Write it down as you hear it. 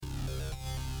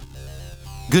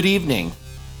Good evening.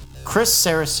 Chris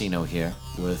Saraceno here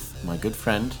with my good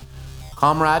friend,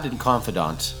 comrade and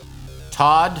confidant,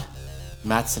 Todd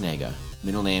Matsunega.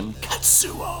 Middle name,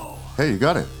 Katsuo. Hey, you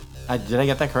got it. Did I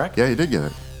get that correct? Yeah, you did get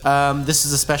it. This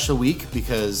is a special week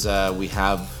because we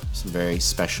have some very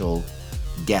special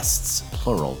guests,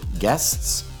 plural.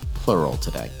 Guests, plural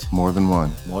tonight. More than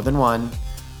one. More than one.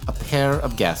 A pair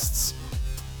of guests.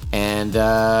 And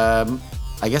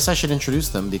I guess I should introduce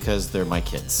them because they're my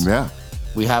kids. Yeah.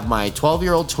 We have my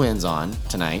 12-year-old twins on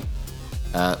tonight.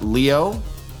 Leo,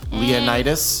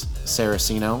 Leonidas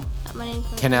Saraceno,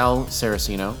 Kenel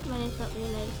Saraceno. My name's not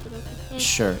Leonidas, but okay.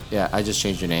 Sure, yeah, I just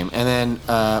changed your name. And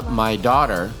then my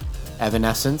daughter,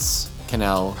 Evanescence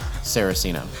Kenel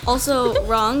Saraceno. Also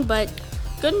wrong, but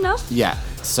good enough. Yeah,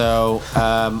 so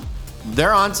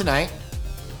they're on tonight.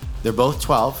 They're both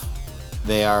 12.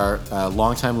 They are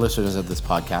longtime listeners of this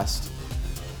podcast.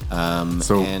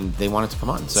 And they wanted to come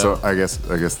on. So I guess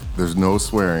there's no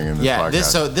swearing in this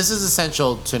podcast. Yeah, this is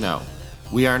essential to know.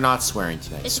 We are not swearing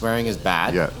tonight. Swearing is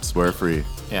bad. Yeah, swear free.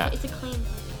 Yeah. It's a clean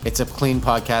podcast. It's a clean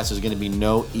podcast. There's going to be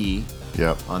no E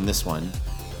Yep. on this one.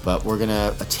 But we're going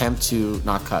to attempt to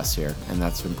not cuss here. And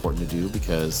that's important to do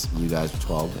because you guys are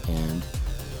 12 and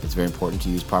it's very important to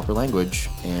use proper language.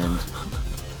 And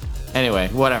anyway,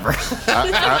 whatever.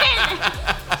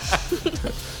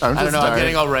 I don't know. I'm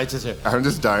getting all righteous here. I'm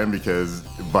just dying because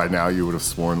by now you would have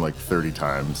sworn like 30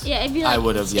 times. Yeah, it'd be like I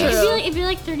would have, yes. It'd be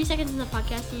like 30 seconds in the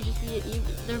podcast.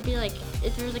 There'd be like,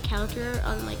 if there was a counter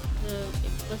on like the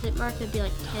explicit mark, it'd be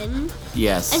like 10.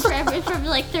 Yes. And for every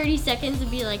like 30 seconds, it'd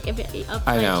be like up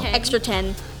I like know. 10. Extra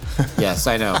 10. Yes,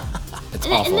 I know. It's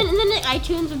awful. And then the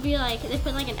iTunes would be like, they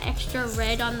put like an extra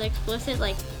red on the explicit,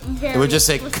 like very It would just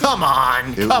say, explicit. "Come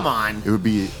on, come on." It would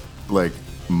be like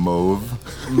mauve.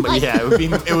 Yeah,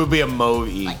 it would be a moe.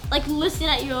 Like listen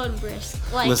at your own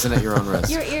risk. Like Listen at your own risk.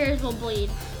 your ears will bleed.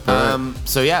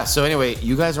 So anyway,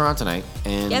 you guys are on tonight,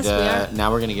 and Yes, we are.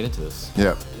 now we're gonna get into this.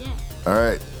 Yep. Yeah, All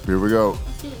right, here we go.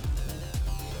 let's do it.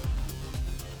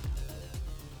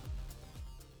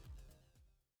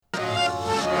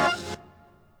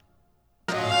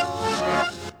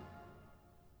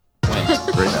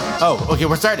 Right now. Oh, okay,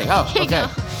 we're starting. Oh, There you okay.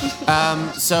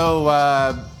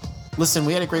 go. Listen,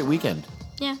 we had a great weekend.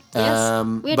 Yeah. Yes.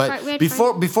 But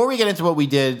before we get into what we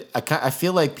did, I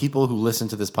feel like people who listen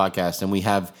to this podcast, and we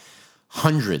have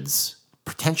hundreds,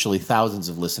 potentially thousands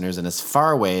of listeners, and as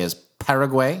far away as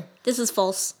Paraguay. This is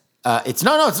false. It's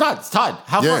not. It's Todd.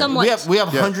 How Yeah. far? Somewhat. We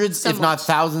have Yeah. hundreds, if not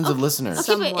thousands, of listeners.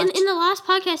 Okay, but Somewhat. in the last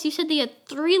podcast, you said they had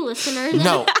 3 listeners.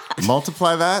 No,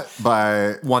 Multiply that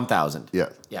by 1,000. yeah.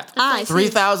 Yeah. I see.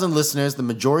 3,000 listeners. The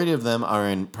majority of them are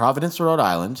in Providence, Rhode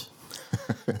Island.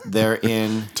 They're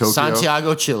in Tokyo.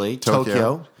 Santiago, Chile,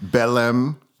 Tokyo,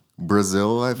 Belém,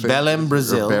 Brazil, I think. Belém,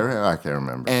 Brazil. I can't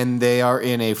remember. and they are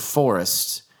in a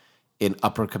forest in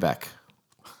Upper Quebec,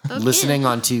 listening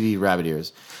on TV, rabbit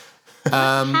ears.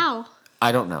 How?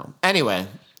 I don't know. Anyway,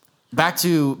 back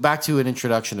to an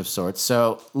introduction of sorts.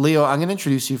 So, Leo, I'm going to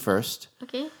introduce you first.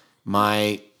 Okay.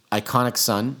 My iconic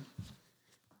son.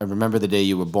 I remember the day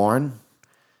you were born.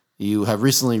 You have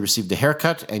recently received a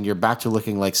haircut, and you're back to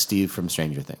looking like Steve from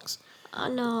Stranger Things. Oh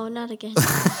no, not again.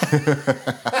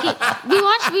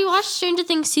 Okay, we watched Stranger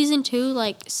Things season 2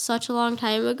 like such a long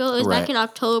time ago. It was Right. back in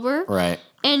October. Right.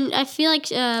 And I feel like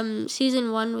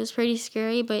season 1 was pretty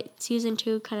scary, but season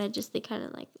 2 kind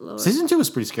of like lowered. Season 2 was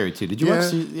pretty scary, too. Did you watch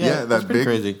season? yeah, it was that pretty big,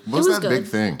 crazy. What was was that big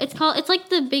good. thing?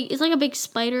 It's like a big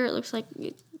spider. It looks like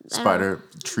Spider,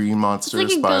 tree monster, It's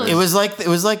like a spider. ghost.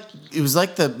 It was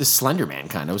like the Slender Man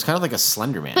kind. It was kind of like a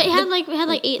Slender Man. But it had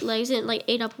like 8 legs and it like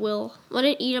ate up Will. Well, it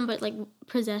didn't eat him, but like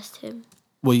possessed him.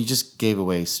 Well, you just gave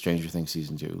away Stranger Things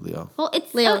season 2, Leo. Well,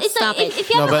 it's Leo, it's stop like, it. If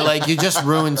you No, haven't, but like you just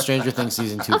ruined Stranger Things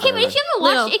season 2. okay, but if you haven't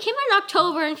watched Leo. it, came out in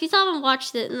October, and if you still haven't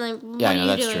watched it, then like what Yeah, I are know, you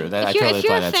that's doing? true. That- I if you're totally if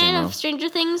you're apply a that same fan rule. of Stranger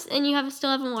Things and you still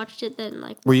haven't watched it, then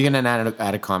like Were you gonna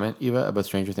add a comment, Eva, about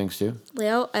Stranger Things too?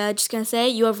 Leo, just gonna say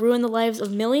you have ruined the lives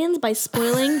of millions by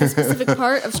spoiling the specific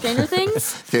part of Stranger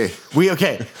Things.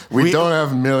 Okay, We don't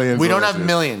have millions. We of don't have listeners.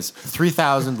 millions.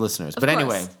 3,000 listeners. But Of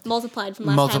course. anyway, Multiplied from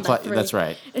last time by 3. That's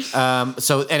right.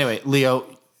 So anyway, Leo,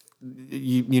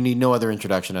 you need no other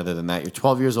introduction other than that. You're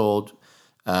 12 years old.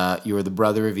 You are the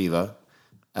brother of Eva.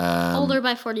 older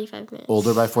by 45 minutes.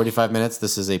 Older by 45 minutes.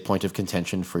 This is a point of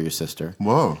contention for your sister.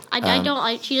 Whoa. I don't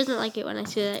like. She doesn't like it when I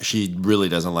say that. She really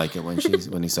doesn't like it when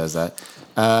he says that.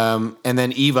 And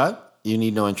then Eva, you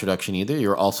need no introduction either.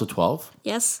 You're also 12.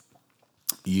 Yes.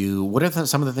 What are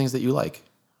some of the things that you like?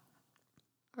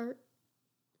 Art.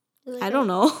 I don't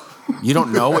know. You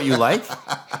don't know what you like?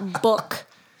 Book.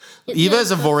 Eva is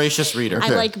a voracious reader. I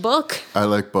like book. I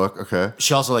like book. Okay.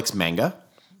 She also likes manga.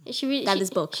 That is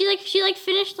book. She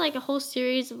finished like a whole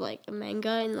series of like a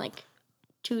manga in like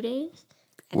 2 days.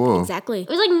 Whoa. Exactly. It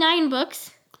was like 9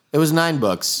 books. It was 9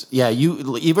 books. Yeah,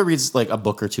 Eva reads like a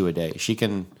book or 2 a day. She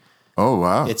can. Oh,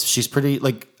 wow. She's pretty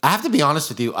like. I have to be honest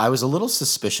with you. I was a little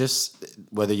suspicious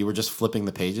whether you were just flipping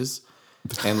the pages,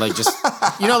 and like just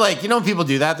when people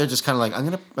do that, they're just kind of like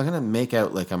I'm gonna make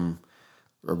out like I'm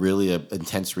a really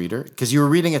intense reader because you were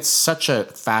reading at such a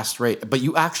fast rate, but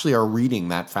you actually are reading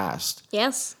that fast.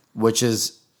 Yes. Which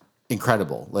is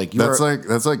incredible. Like that's like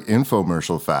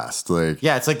infomercial fast. Like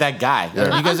yeah, it's like that guy.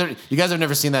 Yeah. You guys have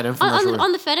never seen that infomercial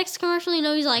On the FedEx commercial,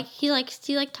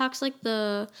 he talks like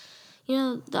the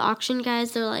auction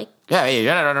guys. They're like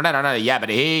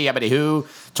yabbity hoo,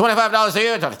 $25 to you,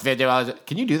 $50.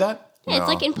 Can you do that? yeah, it's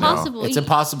like impossible. It's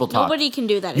impossible talk. Nobody can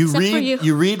do that except for you.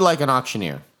 You read like an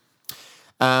auctioneer.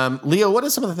 Leo, what are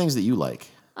some of the things that you like?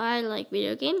 I like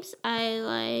video games. I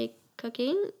like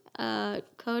cooking.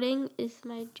 Coding is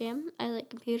my jam. I like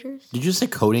computers. Did you say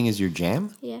coding is your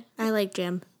jam? Yeah. I like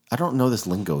jam. I don't know this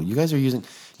lingo. You guys are using.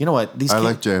 You know what? I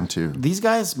like jam too. These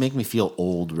guys make me feel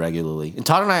old regularly. And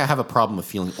Todd and I have a problem with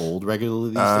feeling old regularly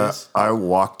these days. I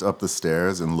walked up the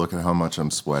stairs and look at how much I'm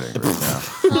sweating right now.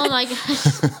 Oh my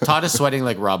gosh. Todd is sweating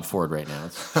like Rob Ford right now.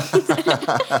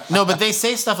 No, but they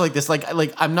say stuff like this. Like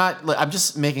I'm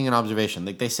just making an observation.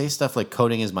 Like they say stuff like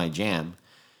coding is my jam,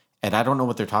 and I don't know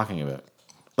what they're talking about.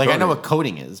 Like I know what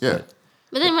coding is. Yeah.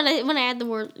 But then when I add the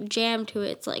word jam to it,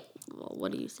 it's like, well,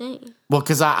 what are you saying? Well,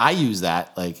 because I use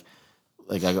that like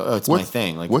I go, oh, it's my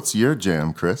thing. Like, what's your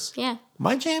jam, Chris? Yeah.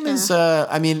 My jam is,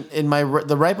 in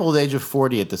the ripe old age of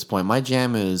 40 at this point, my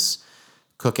jam is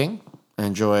cooking. I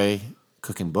enjoy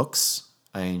cooking books.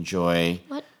 I enjoy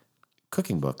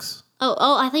cooking books.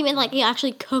 Oh, I think you meant like you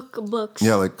actually cook books.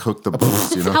 Yeah, like cook the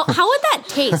books, you know? How would that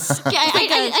taste? Yeah,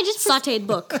 I just sautéed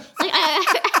book. Like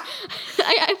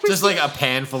I Just like a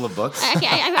pan full of books. Okay,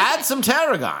 Add some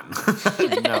tarragon.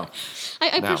 No.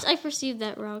 I perceived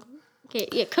that wrong. Okay,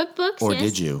 yeah, cookbooks. Or yes.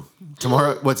 did you?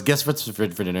 Tomorrow, guess what's for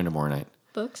dinner tomorrow night?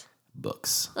 Books.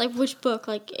 Books. Like which book?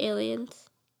 Like Aliens.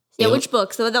 Yeah, which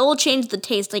book? So that will change the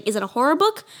taste. Like, is it a horror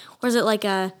book or is it like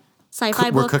a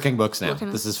sci-fi book? We're cooking books now.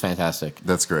 This is fantastic.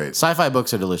 That's great. Sci-fi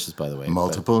books are delicious, by the way.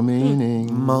 Multiple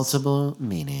meanings. Multiple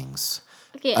meanings.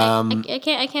 Okay,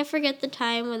 I can't forget the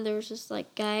time when there was this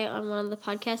like guy on one of the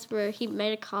podcasts where he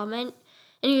made a comment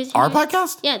and he was Our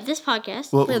podcast? Yeah, this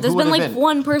podcast. Well, There's been like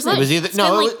one person. It was either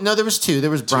no, there was 2. There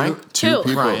was Brian. Two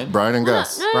people. Brian and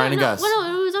Gus. Brian and Gus. Well,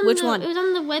 no, it was on Which one? It was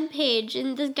on the webpage,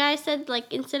 and this guy said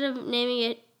like instead of naming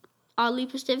it oddly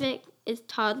specific, it's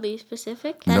Toddly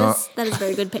specific. No. That is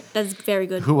very good. That is very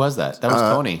good. Who was that? That was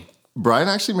Tony. Brian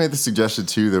actually made the suggestion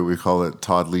too that we call it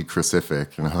Toddly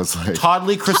Crucific, and I was like,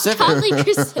 Toddly Crucific. Toddly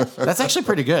specific. That's actually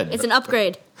pretty good. It's an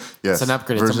upgrade. yes, It's an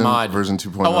upgrade. It's a mod. Version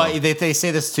 2.0. Oh, well, they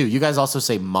say this too. You guys also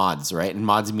say mods, right? And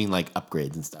mods mean like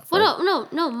upgrades and stuff. Right? Well,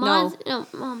 no, mods. No,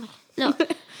 oh my,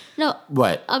 no.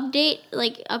 What? Update is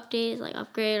like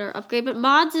upgrade or upgrade, but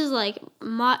mods is like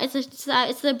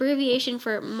It's the abbreviation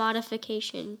for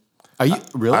modification. Are you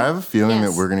really? I have a feeling Yes.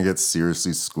 that we're going to get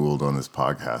seriously schooled on this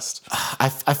podcast. I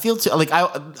feel too like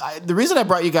the reason I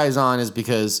brought you guys on is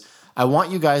because I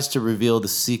want you guys to reveal the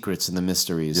secrets and the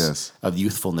mysteries Yes. of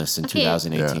youthfulness in Okay.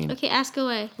 2018. Okay, ask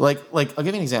away. Like I'll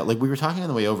give you an example. Like we were talking on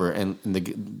the way over, and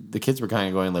the kids were kind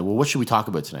of going like, "Well, what should we talk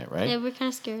about tonight?" Right? Yeah, we're kind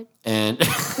of scared. And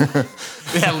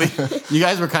you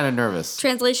guys were kind of nervous.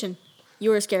 Translation.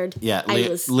 You were scared. Yeah,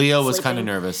 I Leo was sleeping. kind of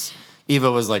nervous. Eva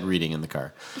was like reading in the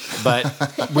car,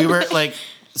 but we were like,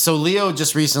 so Leo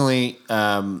just recently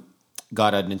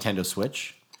got a Nintendo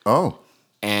Switch, Oh,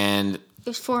 and It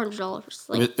was $400.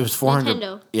 Like it was $400.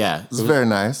 Nintendo. Yeah, this is very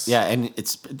nice. yeah, and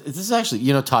this is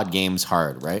actually Todd games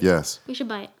hard, right? Yes. We should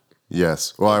buy it.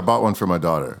 Yes. Well, I bought one for my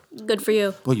daughter. Good for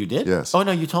you. Well, you did. Yes. Oh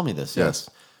no, you told me this. Yes.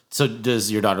 So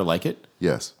does your daughter like it?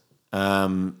 Yes.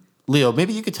 Leo,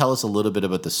 maybe you could tell us a little bit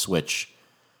about the Switch.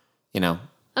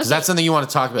 Because that's something you want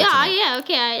to talk about. tonight. Yeah.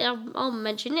 Okay, I'll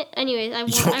mention it. Anyways, I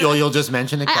won't. You'll just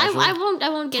mention it casually. I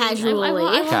won't get Casually. I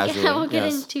won't get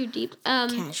Yes. in too deep.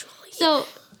 Casually. So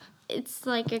it's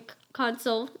like a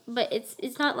console, but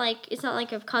it's not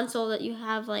like a console that you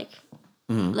have like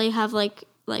that you have like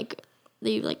that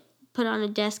you like put on a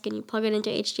desk and you plug it into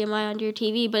HDMI onto your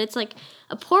TV. But it's like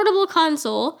a portable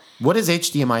console. What does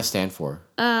HDMI stand for?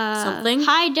 Something.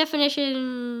 High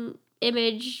definition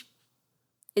image.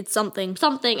 It's something.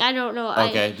 Something I don't know.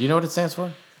 Okay. Do you know what it stands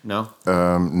for? No.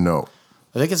 No.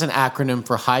 I think it's an acronym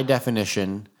for high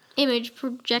definition Image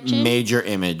projection. major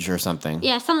image or something.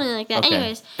 Yeah, something like that.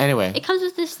 Okay. Anyway, it comes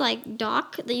with this like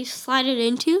dock that you slide it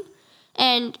into,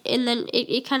 and then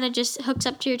it kind of just hooks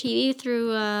up to your TV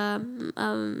through a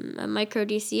micro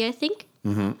DC, I think.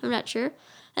 I'm not sure.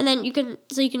 And then you can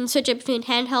switch it between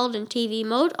handheld and TV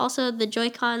mode. Also, the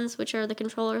Joy-Cons, which are the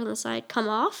controllers on the side, come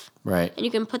off. Right. And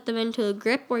you can put them into a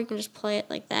grip, or you can just play it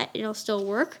like that. It'll still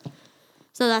work.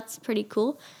 So that's pretty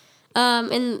cool.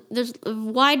 And there's a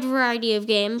wide variety of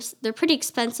games. They're pretty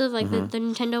expensive, like the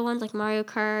Nintendo ones, like Mario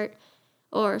Kart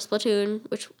or Splatoon,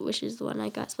 which is the one I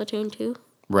got, Splatoon 2.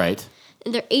 Right.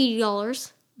 And they're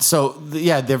 $80. So,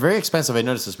 they're very expensive. I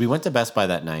noticed this. We went to Best Buy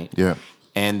that night. Yeah.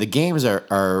 And the games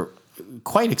are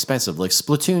quite expensive. Like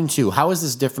Splatoon 2. How is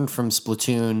this different from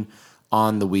Splatoon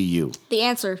on the Wii U? The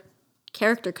answer: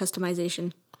 character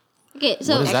customization. Okay,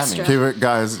 so What does that mean? Okay, but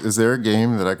guys, is there a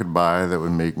game that I could buy that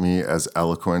would make me as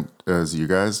eloquent as you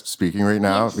guys speaking right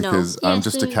now? Yes. Because No. I'm Yes,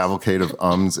 just a please. cavalcade of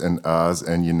ums and uhs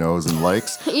and you knows and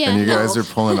likes, Yeah, and you guys no. are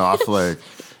pulling off like.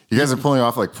 You guys are pulling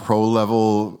off like pro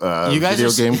level You guys video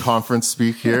are game conference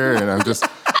speak here, and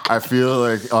I feel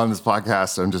like on this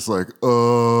podcast, I'm just like,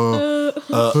 hey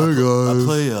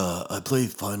guys. I play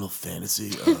Final Fantasy.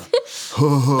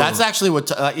 That's actually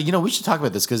what we should talk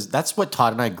about this because that's what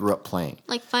Todd and I grew up playing.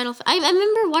 like I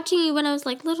remember watching you when I was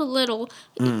like little.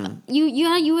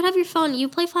 You would have your phone. You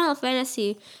play Final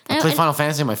Fantasy. I play Final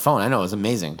Fantasy on my phone. I know, it was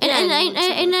amazing.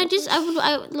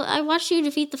 I watched you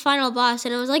defeat the final boss,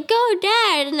 and I was like, "Go,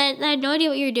 Dad!" And I had no idea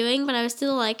what you were doing, but I was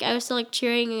still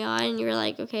cheering you on, and you were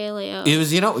like, "Okay, Leo." It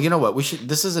was you know what we should.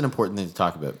 This is an important thing to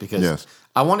talk about because Yes.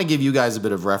 I want to give you guys a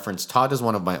bit of reference. Todd is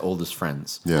one of my oldest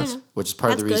friends. Yes, Which is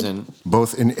part of the That's good. reason,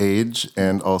 both in age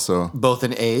and also. both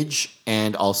in age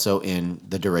and also in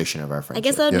the duration of our I friendship.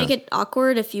 guess that would Yeah. make it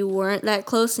awkward if you weren't that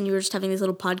close and you were just having these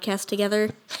little podcasts together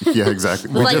Yeah, exactly.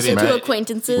 with like just two met.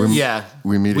 acquaintances. Yeah,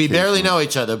 We meet We barely occasionally. know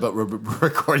each other, but we're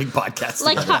recording podcasts.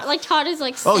 Like together. Todd is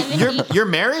like Oh, 70. you're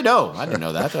married? Oh, I didn't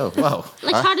know that. Oh, whoa.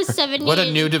 Like Todd is 70. What a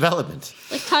new development.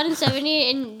 Like Todd is 70,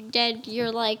 and Dad,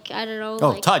 you're like, I don't know. Oh,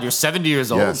 like, Todd, you're 70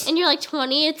 years old. Yes. and you're like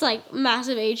 20. It's like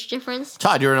massive age difference.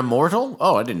 Todd, you're an immortal?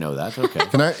 Oh, I didn't know that. Okay.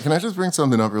 Can I just bring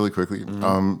something up really quickly?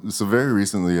 Mm-hmm. So very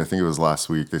recently, I think it was last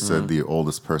week, they said the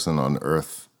oldest person on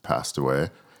Earth passed away,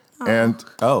 and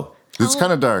Oh. it's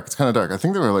kind of dark. It's kind of dark. I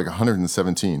think they were like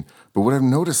 117. But what I've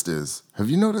noticed is, have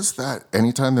you noticed that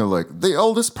anytime they're like the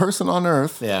oldest person on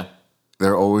Earth, Yeah.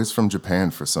 they're always from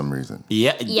Japan for some reason?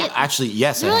 Yeah. Yeah. Actually,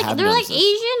 yes, They're I like have they're like noticed this.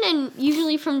 Asian and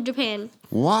usually from Japan.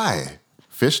 Why?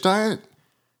 Fish diet?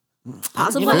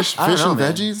 Possibly. Fish I don't know, and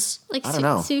man. veggies? Like I don't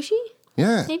know. sushi,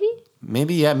 Yeah. maybe.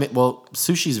 Maybe, yeah. Well,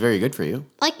 sushi's very good for you.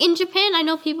 Like in Japan, I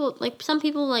know people. Like some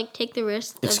people like take the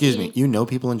risk. of Excuse me. eating- You know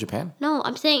people in Japan? No,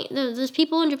 I'm saying there's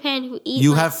people in Japan who eat.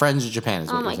 You like- have friends in Japan, is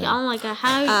what Oh you're my saying. god! Oh my god!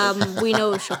 How We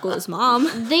know Shokola's mom.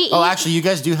 they eat? Oh, actually, you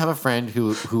guys do have a friend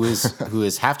who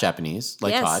is half Japanese,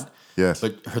 like Yes. Todd. Yes.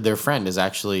 But their friend is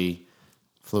actually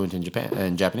fluent in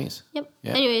Japanese. Yep.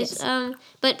 Yeah. Anyways,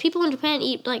 but people in Japan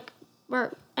eat like,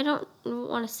 or I don't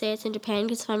want to say it's in Japan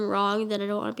because if I'm wrong, then I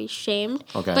don't want to be shamed.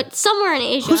 Okay. But somewhere in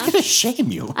Asia. Who's gonna shame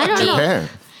you? I don't know.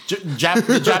 Japan.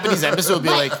 The Japanese embassy will be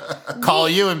like, call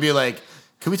you and be like,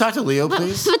 can we talk to Leo,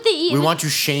 please? but they eat. We want to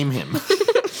shame him.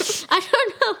 I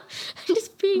don't know. I'm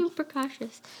just being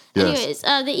precautious. Yes. Anyways,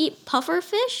 they eat puffer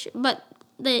fish, but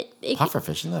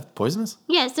Pufferfish, isn't that poisonous?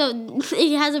 yeah, so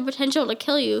it has a potential to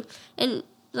kill you, and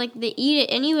like they eat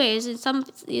it anyways, and some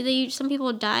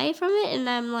people die from it, and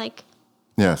I'm like,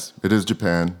 Yes, it is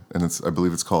Japan, and I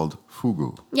believe it's called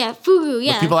fugu. yeah, fugu,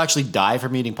 yeah. People actually die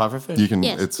from eating pufferfish? You can.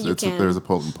 Yes, you can. There's a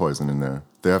potent poison in there.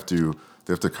 They have to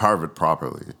carve it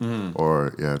properly,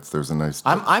 or there's a nice.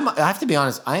 I have to be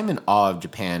honest, I'm in awe of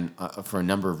Japan for a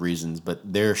number of reasons, but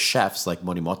their chefs, like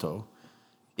Morimoto,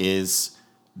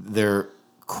 they're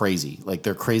crazy. Like,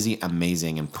 they're crazy,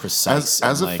 amazing, and precise.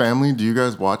 As and, a like, family, do you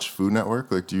guys watch Food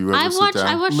Network? Like, do you ever I sit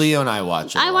down? watch Leo and I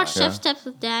watch it. I a watch lot. Chef Steps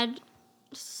with Dad,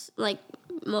 like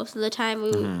most of the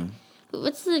time.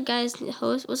 What's the guy's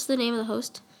host? What's the name of the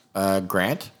host?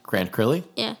 Grant Crilly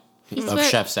Yeah, he's of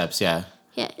Chef Steps, yeah.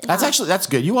 Yeah, That's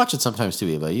good. You watch it sometimes too,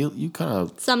 Eva. You kind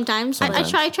of Sometimes. I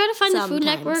try to find the Food Sometimes.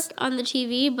 Network on the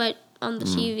TV, but on the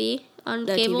TV on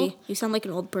The cable. TV. You sound like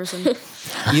an old person.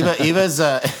 Eva's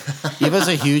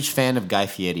a huge fan of Guy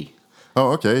Fieri.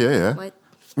 Oh, okay, yeah. What?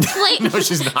 No,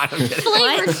 she's not. I'm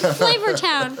kidding. Flavor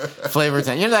Town. Flavor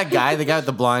Town. You know that guy, the guy with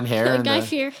the blonde hair and Guy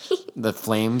Fieri. the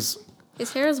flames.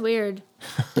 His hair is weird.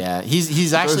 Yeah,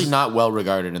 he's actually not well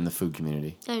regarded in the food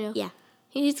community. I know. Yeah.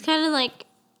 He's kind of like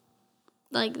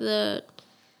the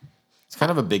He's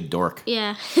kind of a big dork,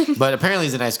 yeah. but apparently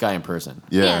he's a nice guy in person.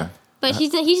 Yeah. But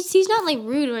he's not like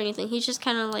rude or anything. He's just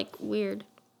kind of like weird.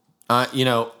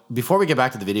 Before we get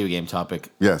back to the video game topic,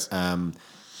 Yes. on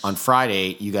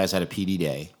Friday you guys had a PD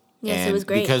day. Yes, it and was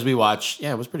great. because we watched.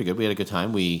 Yeah, it was pretty good. We had a good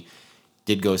time. We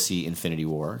did go see Infinity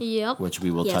War. Yep. Which we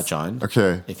will Yes. touch on.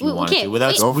 Okay. If you wanted Okay, to.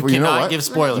 Without, wait. we you know cannot what? give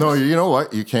spoilers. No, you know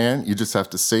what? You can. You just have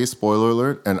to say spoiler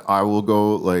alert, and I will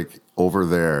go like over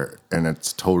there, and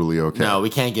it's totally okay. No, we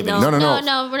can't give No. any. No,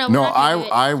 we're not No, gonna do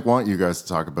it. I want you guys to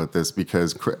talk about this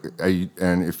because,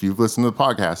 and if you've listened to the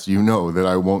podcast, you know that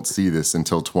I won't see this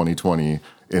until 2020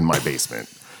 in my basement.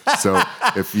 So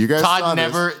if you guys saw Todd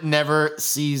this, never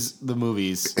sees the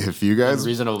movies. if you guys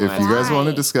Reasonable if you guys Why? want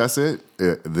to discuss it,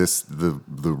 the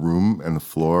room and the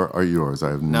floor are yours. I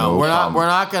have No, no we're not. problem. We're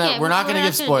not gonna. Yeah, we're not we're gonna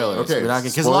not give gonna spoilers. do it. Okay, We're not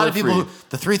because a lot of people, spoiler-free.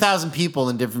 the 3,000 people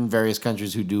in different various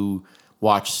countries who do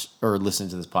watch or listen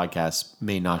to this podcast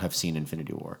may not have seen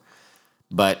Infinity War,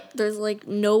 but There's like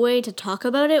no way to talk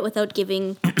about it without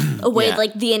giving away Yeah.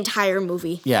 like the entire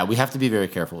movie. yeah, we have to be very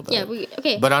careful about Yeah, it.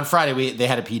 okay. But on Friday, they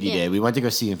had a PD Yeah. day. We went to go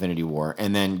see Infinity War,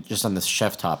 and then just on the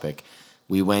chef topic,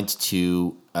 we went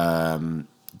to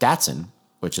Datsun,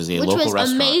 which is a Which local was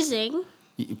restaurant. amazing.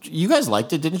 You guys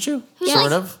liked it, didn't you? Yeah.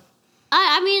 Sort of.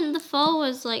 I mean, the pho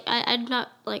was like I'm not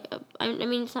like I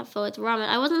mean it's not pho, it's ramen.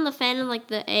 I wasn't a fan of like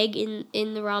the egg in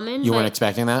the ramen. You but, weren't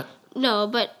expecting that. No,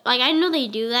 but like I know they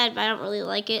do that, but I don't really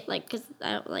like it. Like because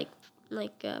I don't like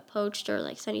poached or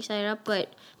like sunny side up. But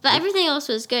everything else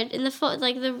was good, and the pho,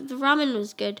 like the ramen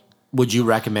was good. Would you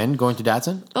recommend going to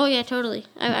Datsun? Oh yeah, totally.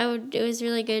 I would. It was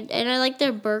really good, and I like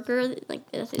their burger,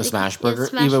 like The smash burger.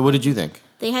 Smash Eva, what did you think?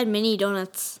 They had mini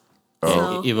donuts. Yeah,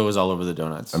 So Eva was all over the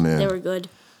donuts. I mean, they were good.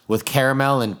 With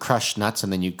caramel and crushed nuts,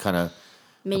 and then you kind of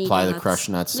Mini apply the donuts. crushed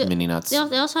nuts, mini nuts. They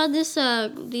also had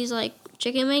these like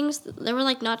chicken wings. They were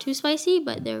like not too spicy,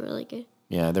 but they were really good.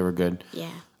 Yeah, they were good. Yeah.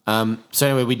 So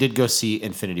anyway, we did go see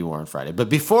Infinity War on Friday. But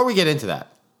before we get into that,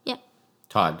 Yeah.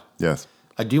 Todd, yes.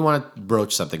 I do want to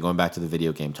broach something. Going back to the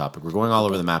video game topic, we're going all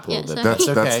over the map a little Yeah, bit. sorry. That's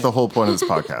That's okay. that's the whole point of this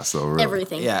podcast, though. Really.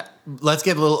 Everything. Yeah, let's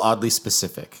get a little oddly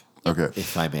specific, Okay.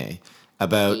 if I may.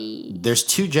 About there's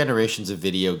two generations of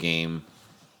video game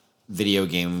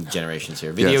generations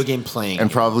here. Video Yes. game playing And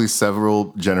here. probably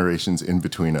several generations in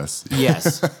between us.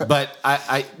 Yes, but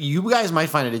you guys might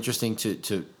find it interesting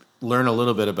to learn a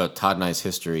little bit about Todd and I's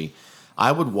history.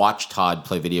 I would watch Todd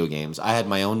play video games. I had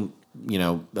my own,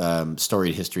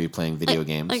 storied history of playing video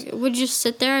games. Like, would you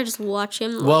sit there and just watch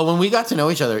him? Well, when we got to know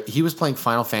each other, he was playing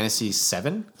Final Fantasy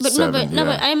VII. but seven, yeah.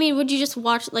 but I mean, would you just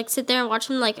watch, like, sit there and watch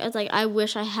him? Like, it's like I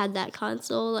wish I had that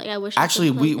console. Like, I wish. Actually,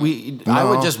 I could play that. I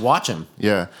would No. just watch him.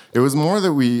 Yeah. It was more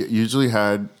that we usually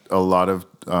had a lot of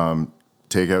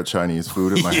takeout Chinese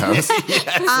food at my house.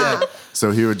 Yeah.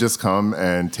 So he would just come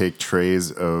and take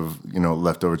trays of,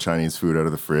 leftover Chinese food out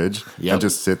of the fridge Yep. and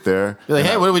just sit there. Be like,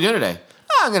 hey, what are we doing today?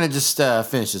 Oh, I'm gonna just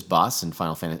finish this boss in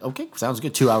Final Fantasy. Okay, sounds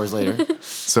good. 2 hours later.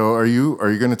 So are you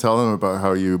going to tell them about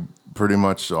how you pretty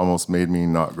much almost made me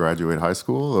not graduate high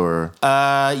school, or?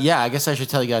 Yeah, I guess I should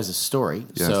tell you guys a story.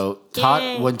 Yes. So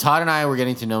Yay. when Todd and I were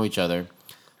getting to know each other,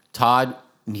 Todd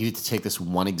needed to take this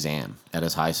one exam at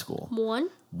his high school.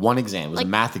 One exam. It was a Like-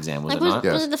 math exam, was Like, it not?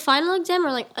 Yes. was it the final exam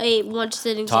or like a one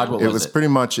sitting Todd, exam? what It was was it? pretty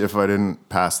much if I didn't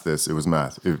pass this, it was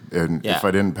math. Yeah. If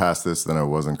I didn't pass this, then I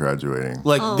wasn't graduating.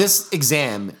 Like this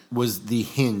exam was the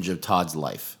hinge of Todd's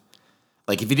life.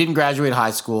 Like if he didn't graduate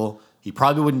high school, he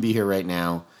probably wouldn't be here right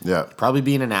now. Yeah. He'd probably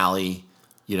be in an alley,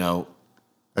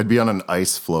 I'd be on an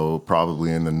ice floe,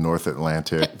 probably in the North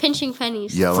Atlantic, Pinching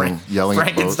pennies. yelling at boats.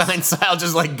 Frankenstein style,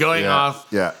 just like going Yeah, off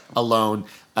yeah. alone.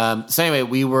 So anyway,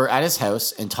 we were at his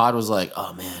house, and Todd was like,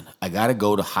 "Oh man, I gotta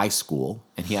go to high school."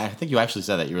 And I think you actually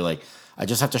said that. You were like, "I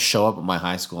just have to show up at my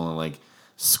high school and like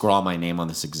scrawl my name on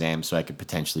this exam so I could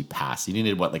potentially pass." You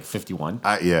needed what, like 51?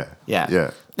 Yeah.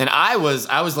 Yeah. And I was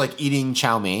like eating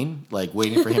chow mein, like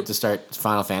waiting for him to start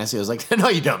Final Fantasy. I was like, "No,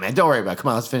 you don't, man. Don't worry about it. Come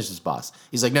on, let's finish this boss."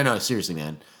 He's like, No, seriously,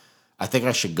 man. I think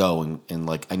I should go and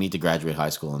like I need to graduate high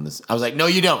school in this. I was like, "No,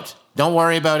 you don't. Don't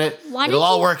worry about it. Why It'll did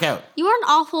all you- work out." You are an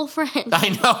awful friend. I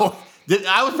know.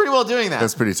 I was pretty well doing that.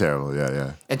 That's pretty terrible.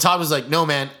 Yeah. And Todd was like, "No,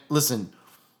 man, listen,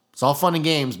 it's all fun and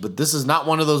games, but this is not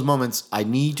one of those moments. I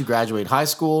need to graduate high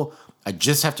school. I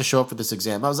just have to show up for this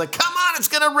exam." I was like, "Come on, it's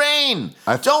gonna rain.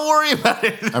 Don't worry about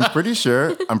it." I'm pretty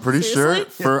sure Seriously?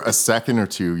 for a second or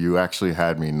two, you actually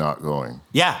had me not going.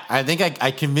 Yeah, I think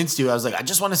I convinced you. I was like, "I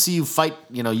just want to see you fight,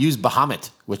 use Bahamut,"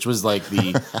 which was like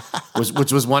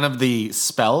which was one of the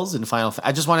spells in Final Fantasy.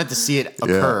 I just wanted to see it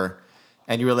occur.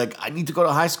 And you were like, "I need to go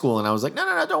to high school," and I was like, "No,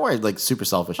 don't worry." Like super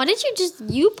selfish. Why didn't you just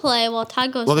play while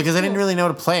Todd goes? Well, to because I school? didn't really know how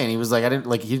to play, and he was like,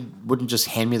 he wouldn't just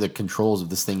hand me the controls of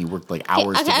this thing. He worked like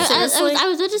hours. Okay, to get I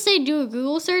was about to say do a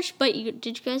Google search, but did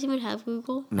you guys even have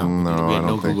Google? No, No, we I had no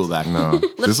don't think Google back then. No,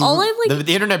 But this all was I like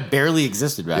The internet barely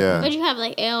existed back Yeah. then. What did you have,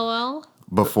 like AOL?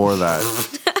 before that.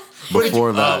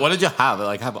 Before that, What did you have?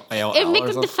 Like have AOL It make or like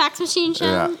the something? fax machine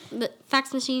sound. Yeah. The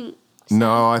fax machine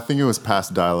No, I think it was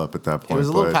past dial-up at that point. It was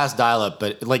a little past dial-up,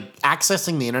 but like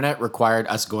accessing the internet required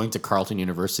us going to Carleton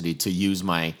University to use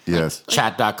my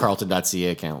chat.carleton.ca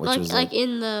account, which was like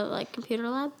in the like computer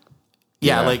lab.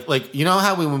 Yeah, like you know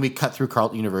how when we cut through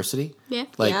Carleton University? Yeah.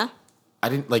 Like Yeah. I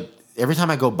didn't like every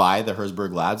time I go by the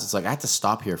Herzberg Labs, it's like I had to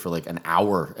stop here for like an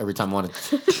hour every time I wanted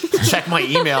to check my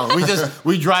email.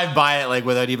 We drive by it like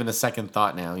without even a second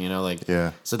thought now, you know, like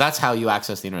so that's how you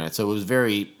access the internet. So it was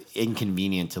very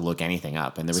inconvenient to look anything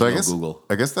up, and there was no Google.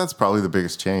 I guess that's probably the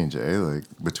biggest change, like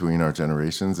between our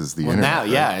generations is the internet. Now,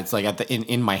 yeah, it's like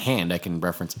in my hand I can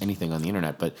reference anything on the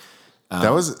internet, but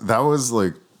that was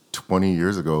like 20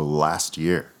 years ago last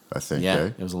year, I think. Yeah,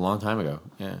 it was a long time ago.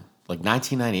 Yeah. Like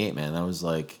 1998, man. That was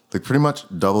like pretty much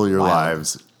double your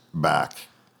lives back.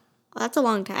 Well, that's a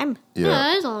long time. Yeah,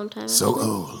 that is a long time. So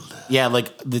old. Yeah,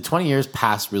 like the 20 years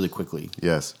passed really quickly.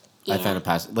 Yes. I found it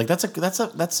passed. Like that's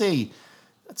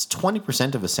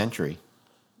 20% of a century.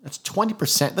 That's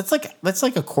 20%. That's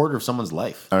like a quarter of someone's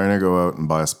life. I'm gonna go out and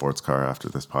buy a sports car after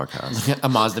this podcast. A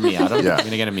Mazda Miata. Yeah. You're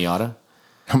gonna get a Miata.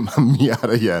 A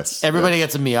Miata, yes. Everybody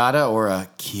gets a Miata or a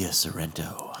Kia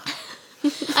Sorento.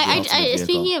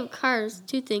 Speaking of cars,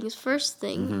 two things. First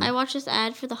thing, I watched this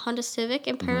ad for the Honda Civic,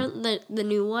 and apparently the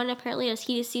new one apparently has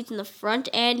heated seats in the front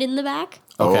and in the back.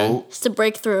 Okay. Oh. It's a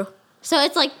breakthrough. So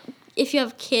it's like if you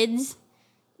have kids,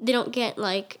 they don't get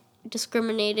like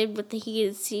discriminated with the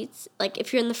heated seats. Like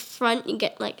if you're in the front, you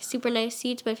get like super nice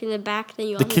seats, but if you're in the back, then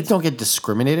you The kids don't get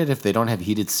discriminated if they don't have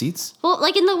heated seats? Well,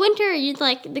 like in the winter, you'd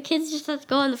like the kids just have to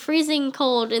go in the freezing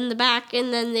cold in the back,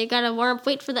 and then they gotta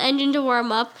wait for the engine to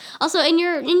warm up. Also, in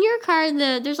your car,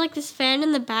 there's like this fan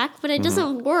in the back, but it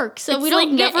doesn't work, so It's, we don't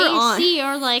like, get never AC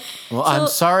or like. Well, I'm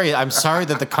sorry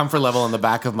that the comfort level in the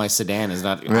back of my sedan is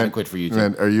not adequate for you two.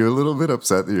 Man, are you a little bit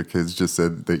upset that your kids just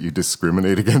said that you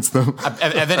discriminate against them?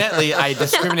 Evidently, I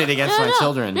discriminate against my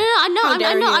children. I'm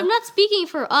not speaking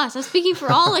for us. I'm speaking for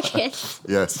all the kids.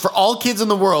 Yes. For all kids in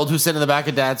the world who sit in the back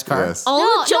of Dad's car. Yes. All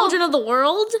No, the children of the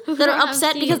world that don't are have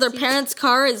upset because their seats. parents'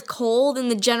 car is cold in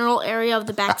the general area of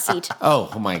the back seat.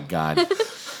 Oh my God.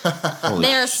 Holy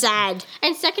They're sad.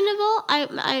 And second of all,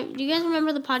 do you guys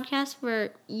remember the podcast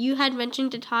where you had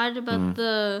mentioned to Todd about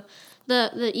the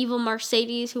evil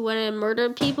Mercedes who went and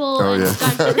murdered people and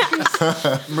got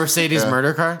groceries? Mercedes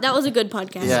murder car? That was a good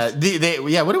podcast.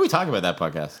 Yeah, what did we talk about that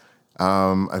podcast?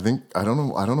 I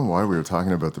don't know why we were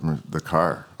talking about the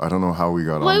car. I don't know how we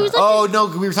got Well, on it was that. like- Oh, no,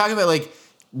 we were talking about like,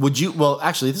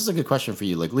 actually, this is a good question for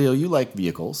you. Like, Leo, you like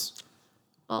vehicles.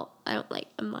 Well, I don't like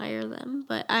admire them,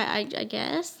 but I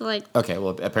guess like. Okay,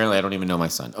 well, apparently I don't even know my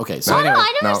son. Okay, so No, anyway.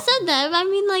 I never no. said that. I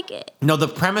mean, like. No, the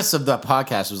premise of the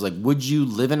podcast was like, would you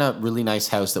live in a really nice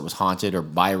house that was haunted or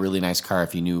buy a really nice car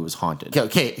if you knew it was haunted?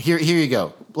 Okay, here you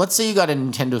go. Let's say you got a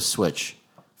Nintendo Switch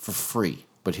for free,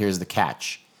 but here's the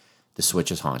catch. The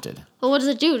Switch is haunted. Well, what does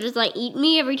it do? Just like eat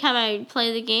me every time I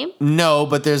play the game? No,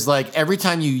 but there's like, every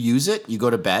time you use it, you go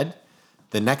to bed.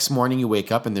 The next morning you wake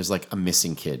up and there's like a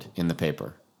missing kid in the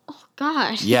paper. Oh,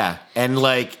 God. Yeah, and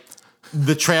like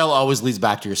the trail always leads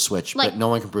back to your Switch, Like, but no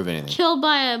one can prove anything. Killed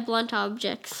by a blunt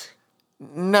object.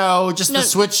 No, just No. the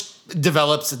Switch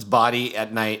develops its body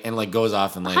at night and like goes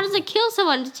off and like. How does it kill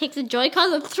someone? It takes a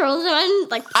Joy-Con and throws them in?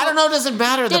 Like, I don't know. It doesn't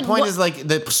matter. The Dude, point what- is like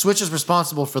the Switch is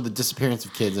responsible for the disappearance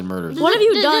of kids and murders. What have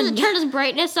you Does done? it turn its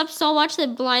brightness up so much that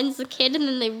it blinds the kid and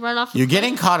then they run off? You're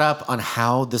getting caught up on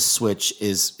how the Switch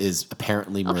is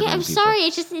apparently murdering Okay, I'm people. sorry.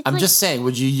 It's I'm like, just saying.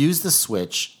 Would you use the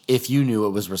Switch if you knew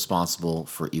it was responsible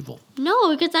for evil?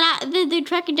 No, because then they'd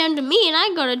track it down to me and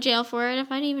I'd go to jail for it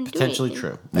if I didn't even do Potentially anything.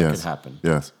 true. That Yes. could happen.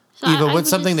 Yes. So I Eva, would what's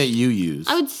something that just- you use?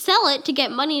 I would sell it to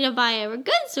get money to buy a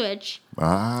good Switch.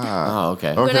 Ah. Oh,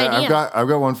 okay. Okay, idea. I've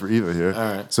got one for Eva here.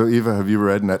 All right. So Eva, have you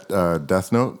read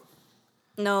Death Note?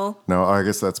 No. No, I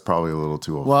guess that's probably a little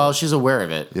too old. Well, she's aware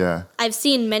of it. Yeah. I've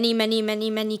seen many, many, many,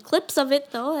 many clips of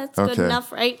it, though. That's good Okay.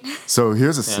 enough, right? So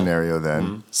here's a scenario then.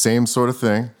 Mm-hmm. Same sort of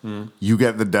thing. You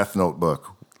get the Death Note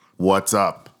book. What's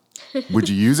up? Would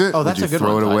you use it? Oh, that's Would a you good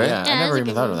throw one. it Todd. away? Yeah, I Yeah, never that's a even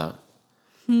good thought one. of that.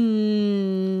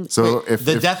 So if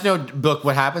The Death Note book,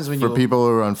 what happens when for you people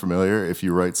who are unfamiliar, if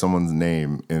you write someone's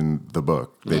name in the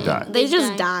book, they die. They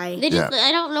just die. They just, Yeah.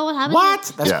 I don't know what happened.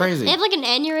 What? That's Yeah. crazy. They have like an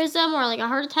aneurysm or like a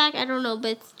heart attack. I don't know,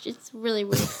 but it's really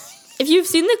weird. If you've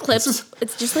seen the clips,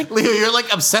 it's just like Leo, you're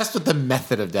like obsessed with the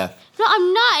method of death. No,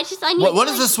 I'm not. It's just I need. What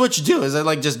to, does the Switch do? Is it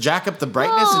like just jack up the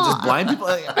brightness and just blind people?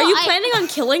 Are you I- planning on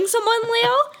killing someone,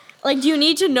 Leo? Like, do you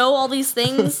need to know all these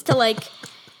things to like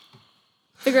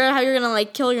figure out how you're gonna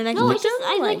like kill your next No, it's victim?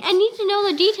 just I need to know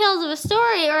the details of a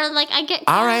story, or like I get.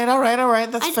 All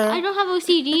right. That's fair. I don't have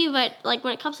OCD, but like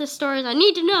when it comes to stories, I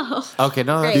need to know. Okay,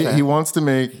 no, that's Great. fair. He wants to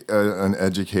make an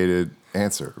educated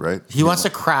answer, right? He wants to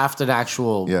craft an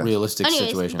actual realistic Anyways,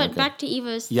 situation. but okay. back to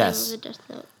Eva's Yes. thing with the Death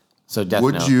Note. So Death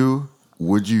Would Note. you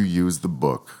use the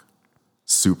book?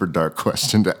 Super dark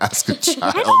question to ask a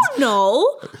child. I don't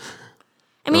know.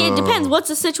 I mean, it depends. What's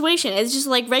the situation? Is it just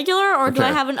like regular, or do I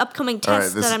Okay. have an upcoming All right,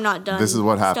 test that I'm not done This is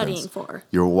what happens. studying for?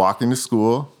 You're walking to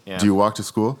school. Yeah. Do you walk to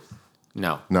school?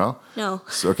 No. No? No.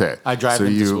 Okay. I drive So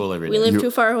him to you- school every We day. live You-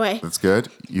 too far away. That's good.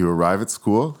 You arrive at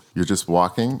school. You're just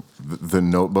walking. The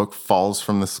notebook falls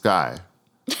from the sky,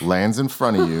 lands in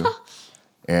front of you,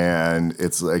 and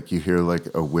it's like you hear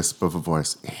like a wisp of a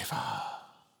voice. Eva.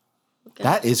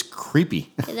 That is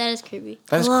creepy. Yeah, that is creepy.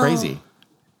 That is Hello. crazy.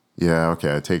 Yeah.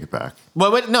 Okay. I take it back.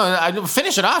 Well, wait, no,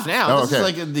 finish it off now. Oh, This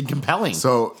okay. is like compelling.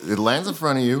 So it lands in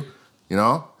front of you. You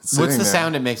know. It's What's sitting the there.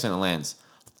 sound it makes when it lands?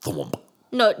 Thwomp.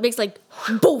 No, it makes like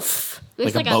boof.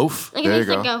 It's Like a boaf? Like There it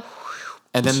you makes go. like a.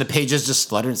 And then the pages just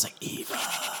flutter and it's like, Eva.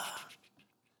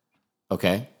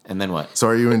 Okay. And then what? So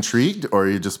are you intrigued, or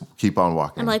you just keep on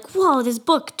walking? I'm like, whoa, this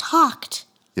book talked.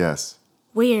 yes.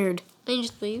 Weird. Then you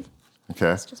just leave.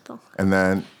 Okay. Just go. And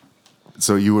then,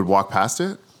 so you would walk past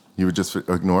it? You would just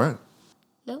ignore it?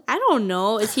 I don't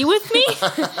know. Is he with me?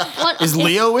 Is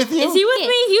Leo with you? Is he with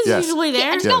me? He's Yes. usually I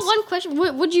there. just Yes. got one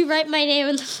question. Would you write my name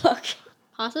in the book?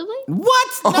 Possibly. What?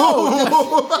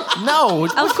 No. No.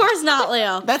 Of course not,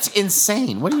 Leo. That's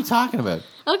insane. What are you talking about?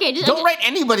 Okay, just Don't write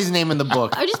anybody's name in the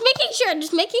book. I'm just making sure.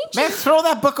 Just making sure. Man, throw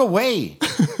that book away.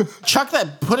 Chuck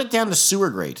that, put it down the sewer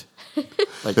grate.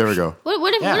 Like, There we go.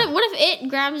 What if Yeah. what if it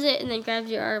grabs it and then grabs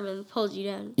your arm and pulls you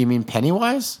down? You mean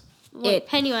Pennywise? What,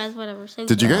 Pennywise, whatever. Same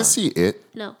Did you thing. guys see it?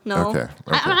 No. No. Okay.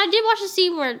 I did watch the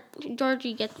scene where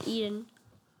Georgie gets eaten.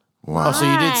 Wow. Oh, so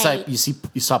you did say, Right.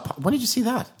 you saw, when did you see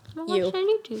that? I watched it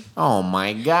on YouTube. Oh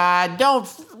my God. Don't,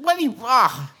 what do you,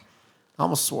 I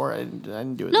almost swore I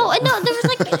didn't do it. No, though. no, there was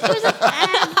like it was like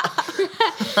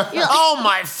you're like, Oh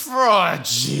my,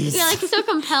 jeez. you're like so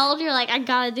compelled. You're like, I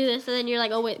gotta do this, and then you're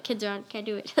like, oh wait, kids are on, can't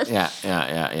do it. Yeah.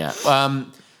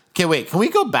 Okay, wait. Can we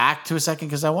go back to a second?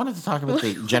 Because I wanted to talk about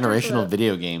the generational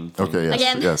video game thing. Okay, yes.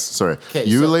 Again? Yes, sorry. Okay,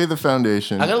 you so- lay the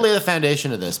foundation. I'm gonna lay the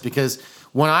foundation of this because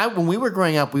when we were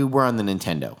growing up, we were on the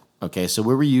Nintendo. Okay, so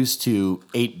we were used to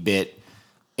 8-bit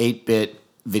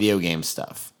video game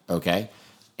stuff. Okay,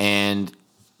 and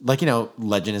like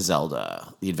Legend of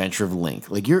Zelda, The Adventure of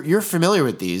Link. Like you're familiar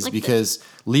with these Like because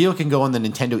Leo can go on the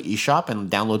Nintendo eShop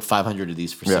and download 500 of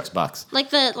these for Yeah. $6.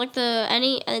 like the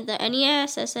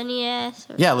NES, SNES.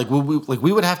 Or, Yeah,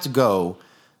 we would have to go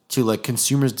to like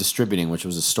Consumers Distributing, which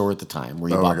was a store at the time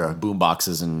where you Oh my bought God. boom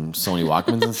boxes and Sony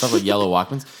Walkmans and stuff, like yellow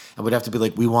Walkmans. And we'd have to be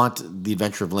like, we want The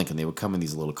Adventure of Link, and they would come in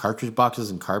these little cartridge boxes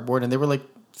and cardboard, and they were like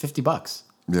 $50.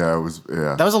 Yeah, it was.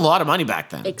 Yeah. That was a lot of money back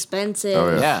then. Expensive.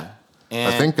 Oh, yeah. Yeah.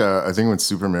 And I think when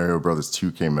Super Mario Brothers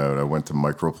 2 came out, I went to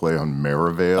Microplay on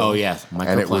Maryvale. Oh, yeah, and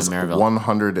it Microplay was on Maryvale.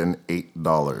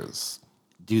 $108.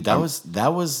 dude, that was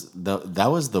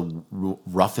the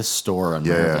roughest store on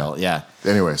Maryville. Yeah.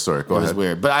 Anyway, sorry. Go It was ahead.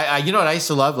 weird. But I you know what I used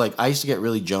to love? Like I used to get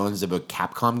really jonesed about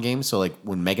Capcom games. So like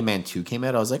when Mega Man 2 came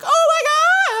out, I was like, oh my God.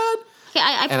 Okay,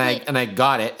 I played. And I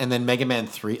got it, and then Mega Man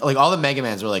 3, like all the Mega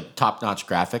Mans were like top notch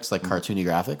graphics, like cartoony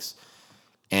graphics,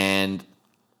 and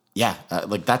yeah,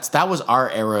 like that was our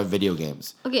era of video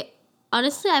games. Okay,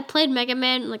 honestly, I played Mega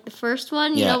Man like the first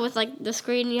one. You Yeah. know, with like the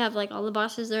screen, you have like all the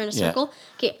bosses there in a Yeah. circle.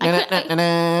 Okay, Yeah.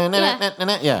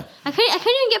 I couldn't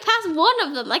even get past one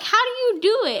of them. Like, how do you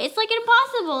do it? It's like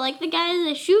impossible. Like the guys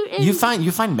that shoot. And You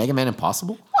find Mega Man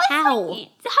impossible? How? How do you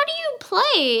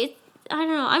play? I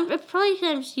don't know. I'm probably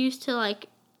just used to like.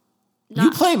 You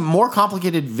play more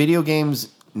complicated video games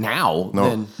now No,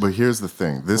 than but here's the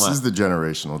thing. This What? is the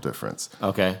generational difference.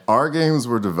 okay. Our games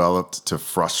were developed to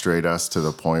frustrate us to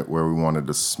the point where we wanted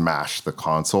to smash the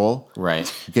console. Right.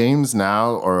 Games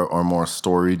now are more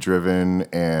story driven,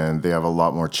 and they have a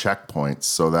lot more checkpoints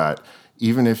so that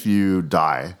even if you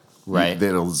die, Right.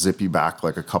 it'll zip you back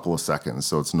like a couple of seconds,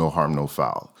 so it's no harm, no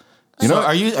foul. So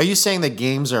are you saying that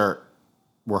games were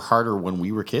harder when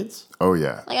we were kids? Oh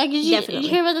yeah. Like, did you Definitely.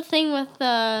 hear about the thing with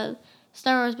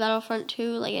Star Wars Battlefront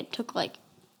 2? Like, it took like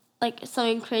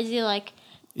something crazy like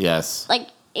Yes.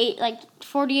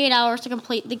 48 hours to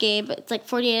complete the game, but it's like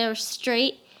 48 hours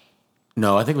straight.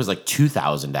 No, I think it was like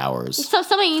 2,000 hours. So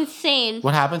something insane.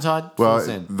 What happened, Todd? Fill us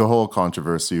Well, in. the whole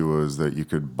controversy was that you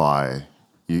could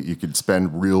you could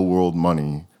spend real world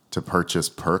money to purchase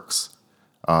perks,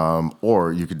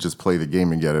 or you could just play the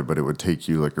game and get it, but it would take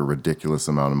you like a ridiculous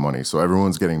amount of money. So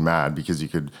everyone's getting mad because you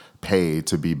could pay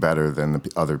to be better than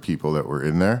the other people that were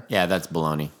in there. Yeah, that's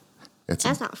baloney.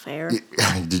 That's not fair.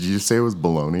 Did you say it was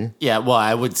baloney? Yeah, well,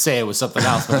 I would say it was something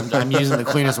else, but I'm using the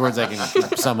cleanest words I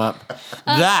can sum up.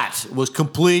 That was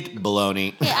complete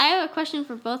baloney. Hey, I have a question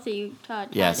for both of you, Todd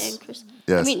Yes. and Chris.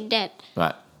 Yes. I mean, Dad.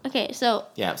 But Okay, so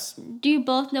yes, do you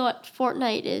both know what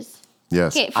Fortnite is?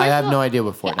 Yes. Okay, first I have of all, no idea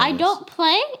what Fortnite I is. don't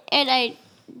play, and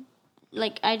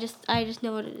I just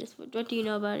know what it is. What do you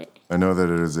know about it? I know that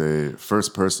it is a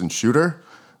first-person shooter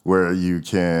where you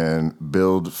can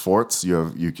build forts.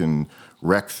 You can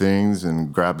wreck things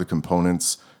and grab the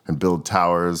components and build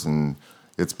towers, and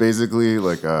it's basically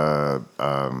like a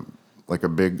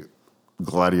big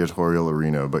gladiatorial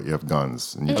arena, but you have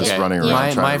guns and you're just running around.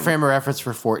 My trying to- frame of reference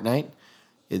for Fortnite,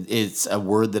 it's a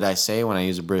word that I say when I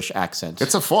use a British accent.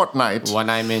 It's a fortnight. When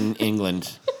I'm in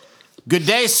England. Good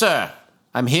day, sir.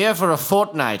 I'm here for a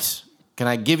fortnight. Can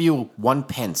I give you 1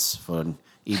 pence for an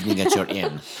evening at your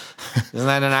inn? Isn't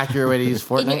that an accurate way to use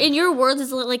Fortnite? In your words,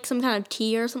 is it like some kind of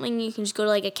tea or something? You can just go to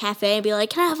like a cafe and be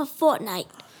like, "Can I have a fortnight?"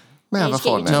 May I have a just get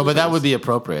your fortnight? No, but that would be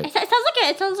appropriate.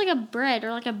 It sounds like a bread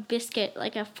or like a biscuit,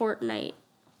 like a Fortnite.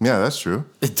 Yeah, that's true.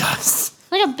 It does.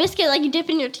 Like a biscuit, like you dip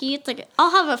in your tea. It's like,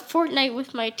 I'll have a fortnight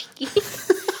with my tea.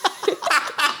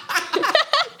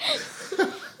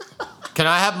 Can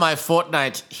I have my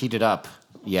fortnight heated up?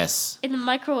 Yes. In the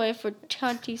microwave for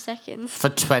 20 seconds. For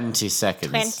 20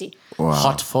 seconds. 20. Wow.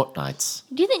 Hot fortnights.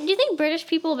 Do you think British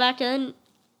people back then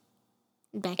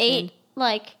Back ate,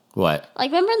 like What?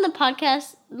 remember in the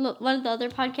podcast, one of the other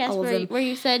podcasts All of them. where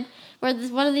you said,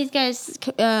 one of these guys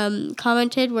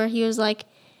commented where he was like,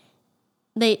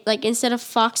 they, like, instead of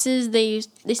foxes, they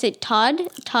say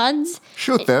tods.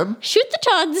 Shoot them. Shoot the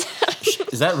tods.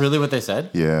 Is that really what they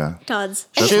said? Yeah. Todd's.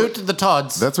 Shoot the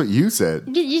Tods. That's what you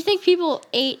said. Did you think people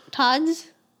ate tods?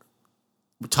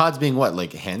 Tods being what?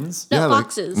 Like hens? No, Like-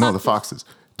 foxes. no, the foxes.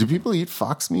 Do people eat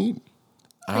fox meat?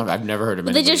 I've never heard of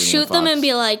They anybody just eating a shoot them fox. and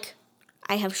be like,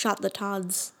 "I have shot the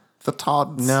Tods." The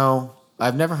Tods. No,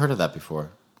 I've never heard of that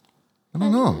before. I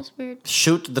don't know. That's weird.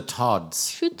 Shoot the Tods.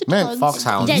 Shoot the Man, tods.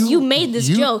 Foxhounds. Dad, you made this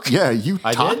joke. Yeah, you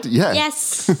I talked. did? Yeah.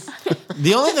 Yes.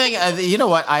 The only thing, you know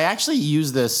what? I actually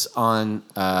use this on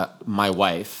my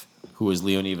wife, who is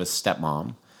Leoneva's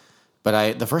stepmom.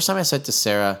 But the first time I said to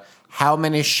Sarah, "How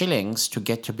many shillings to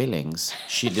get to Billings?"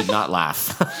 she did not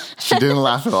laugh. She didn't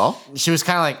laugh at all. She was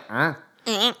kind of like, "Huh?"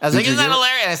 I was like, you "Isn't that get it?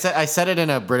 hilarious?" I said it in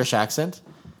a British accent,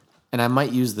 and I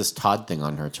might use this Todd thing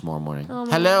on her tomorrow morning.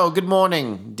 Hello, good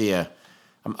morning, dear.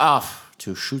 I'm off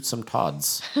to shoot some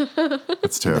Tods in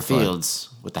It's the terrifying. fields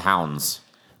with the hounds.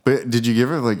 But did you give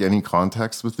her like any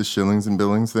context with the shillings and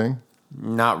billings thing?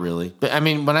 Not really. But I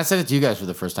mean, when I said it to you guys for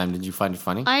the first time, did you find it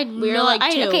funny? I had We were like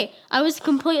two. Okay, I was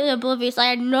completely oblivious. I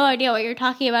had no idea what you're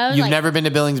talking about. You've never been to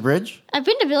Billings Bridge? I've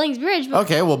been to Billings Bridge, but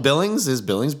Okay, well, Billings is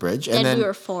Billings Bridge, and And then we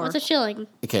were 4. what's a shilling?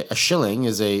 okay, a shilling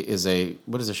is a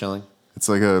what is a shilling? It's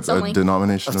like a Something.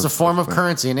 denomination. It's a form of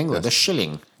currency in England. A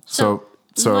shilling. So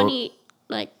money,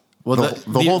 like Well,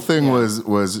 the whole thing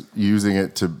was using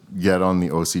it to get on the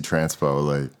OC Transpo,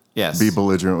 like Yes. be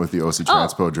belligerent with the OC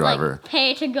Transpo driver. like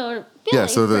pay to go to Billings Yeah,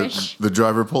 so Bridge. the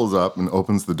driver pulls up and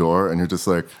opens the door, and you're just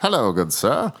like, "Hello, good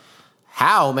sir."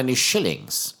 how many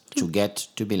shillings to get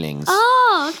to Billings?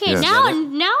 Oh, okay. Yeah. Now Get it?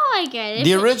 now I get it.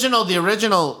 The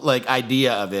original like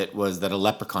idea of it was that a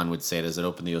leprechaun would say it as it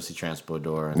opened the OC Transpo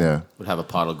door and Yeah. would have a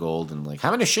pot of gold and like, how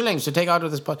many shillings to take out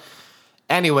of this pot?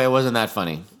 Anyway, it wasn't that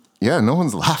funny. Yeah, no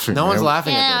one's laughing. No man. one's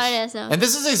laughing Yeah, at it this. is, though. And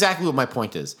this is exactly what my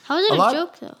point is. How is it a lot-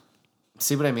 joke though?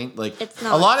 See what I mean? Like It's a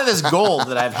not. lot of this gold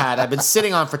that I've been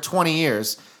sitting on for 20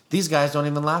 years, these guys don't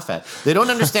even laugh at. They don't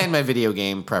understand my video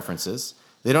game preferences.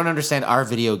 They don't understand our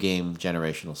video game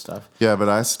generational stuff. Yeah, but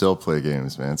I still play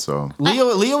games, man. So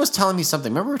Leo was telling me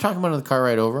something. Remember we were talking about it on the car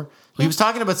ride over? He was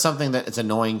talking about something that it's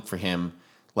annoying for him,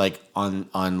 like on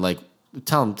like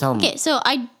tell him. Okay, so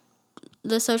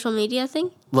the social media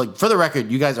thing. Like for the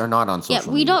record, you guys are not on social Yeah,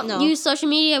 we media. don't No. use social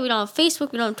media. We don't have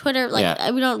Facebook. We don't have Twitter. Like Yeah.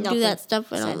 we don't do Nothing. that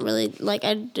stuff. I don't really like.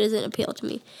 It doesn't appeal to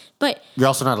me. But You're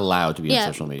also not allowed to be yeah.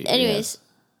 on social media. Anyways,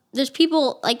 there's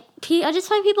people like I just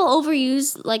find people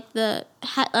overuse like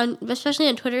especially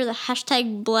on Twitter the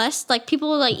hashtag blessed. Like people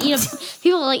will like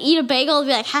eat a bagel and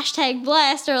be like hashtag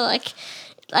blessed or like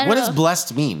I don't What know. does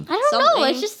blessed mean? I don't know.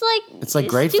 Something. It's just like It's like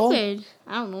grateful? Stupid.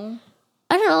 I don't know.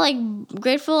 I don't know. Like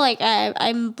grateful. Like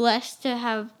I'm blessed to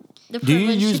have the Do you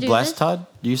privilege use to do blessed, this. Todd?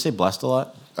 Do you say blessed a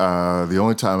lot? the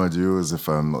only time I do is if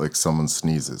I'm like someone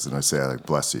sneezes and I say, "I like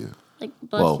bless you." Like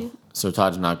bless Whoa. you. So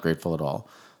Todd's not grateful at all.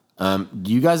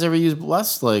 Do you guys ever use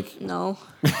blessed? Like No.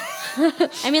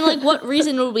 I mean, like, what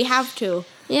reason would we have to?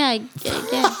 Yeah, I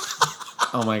guess.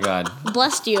 oh my god.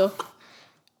 Blessed you.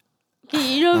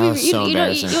 You know, That was so you know,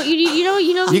 embarrassing. you know.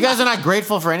 You guys are not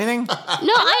grateful for anything? No,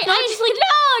 I just like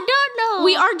no, don't know.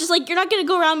 We are just like, you're not going to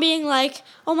go around being like,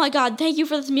 "Oh my God, thank you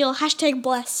for this meal. Hashtag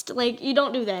blessed." Like, you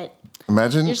don't do that.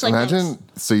 Imagine, You're just like, imagine.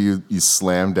 So you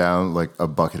slam down like a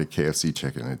bucket of KFC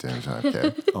chicken at dinner time.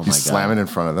 Okay? Oh my You slam God. it in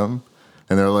front of them,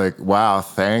 and they're like, "Wow,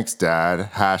 thanks, Dad."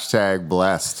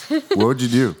 #blessed. What would you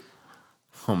do?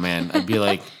 Oh man, I'd be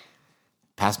like,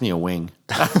 pass me a wing.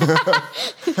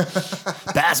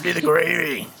 Pass me the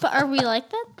gravy. But are we like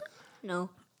that? No.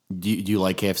 Do you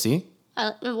like KFC?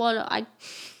 Well, no, I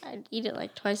eat it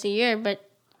like twice a year, but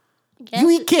I guess You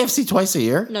eat KFC twice a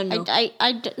year? No.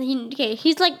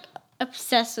 he's like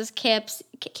obsessed with KFC.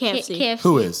 KFC.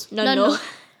 Who is? No.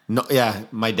 No, yeah,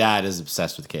 my dad is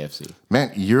obsessed with KFC.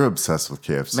 Man, you're obsessed with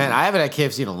KFC. Man, I haven't had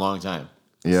KFC in a long time.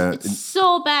 yeah. It's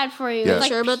so bad for you. Yeah. It's like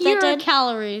Sure about that, pure Dad? Yeah,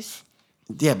 calories.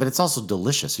 but it's also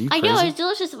delicious. Are you I crazy? know, it's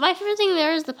delicious. My favorite thing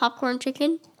there is the popcorn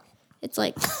chicken. It's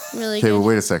like really Okay, good. well,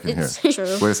 wait a second here. It's true.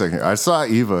 Wait a second here. I saw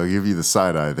Eva give you the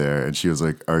side eye there, and she was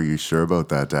like, "Are you sure about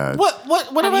that, Dad?" What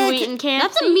Have am you I eaten KFC?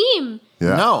 That's a meme.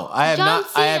 Yeah. No, I have John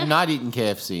not. I have Cena. not eaten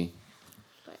KFC.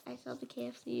 But I saw the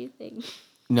KFC thing.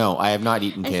 No, I have not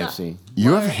eaten I saw- KFC.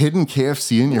 You have hidden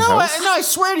KFC in your No, house. I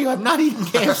swear to you, I've not eaten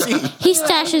KFC. He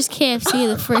stashes KFC in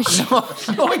the fridge.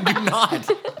 No, I do not.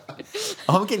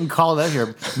 Oh, I'm getting called out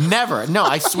here. Never. No,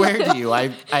 I swear to you, I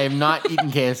have not eaten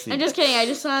KFC. I'm just kidding. I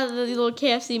just saw the little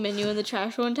KFC menu in the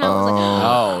trash one time. I was like,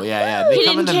 Oh yeah, they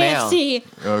come in the mail. KFC.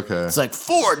 Okay. It's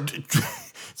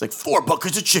like four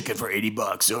buckets of chicken for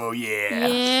 $80. Oh yeah.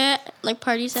 Yeah, like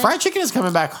party set. Fried chicken is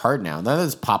coming back hard now. Now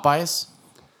there's Popeyes.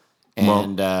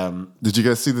 And Did you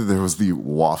guys see that there was the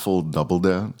waffle double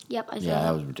down? Yep, I saw yeah, that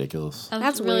that. was ridiculous. That was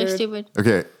That's really weird. stupid.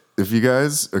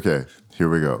 Okay, here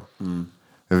we go.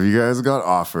 If you guys got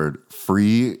offered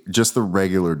free, just the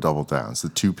regular double downs, the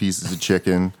 2 pieces of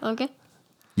chicken, Okay.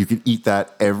 you could eat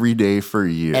that every day for a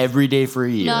year Every day for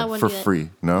a year. No, I wouldn't for do that. free.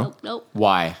 No? Nope.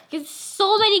 Why? It's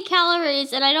so many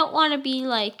calories, and I don't want to be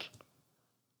like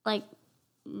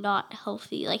not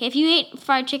healthy. Like if you ate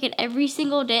fried chicken every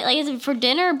single day, like is it for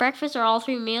dinner, breakfast, or all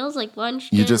 3 meals, like lunch?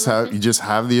 You dinner, just breakfast?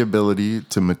 have the ability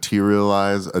to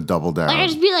materialize a double down. Like I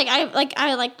just be like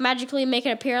I magically make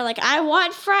it appear like I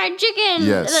want fried chicken,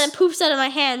 Yes. and then it poofs out of my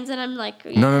hands, and I'm like,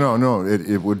 No.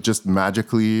 It would just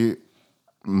magically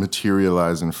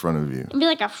materialize in front of you. and be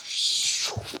like a.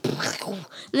 And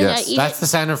then Yes. I eat That's it. the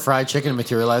sound of fried chicken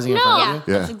materializing in No. front Yeah, of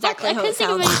you? Yeah. that's exactly I how couldn't it think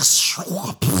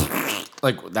of sounds.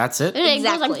 Like, that's it? And it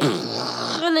goes Exactly.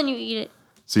 like, and then you eat it.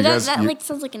 So you But guys, that you- like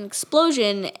sounds like an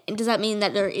explosion. Does that mean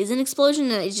that there is an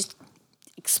explosion and it just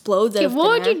explodes? Okay, out of what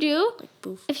would thin you air? do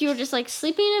Poof. if you were just like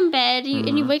sleeping in bed and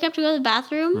Mm-hmm. you wake up to go to the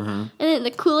bathroom, and then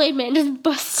the Kool-Aid man just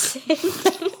busts in?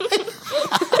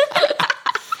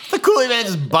 The Kool-Aid Man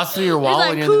just busts through your wall It's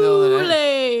when like you're in the middle of the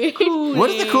night. Kool-Aid. What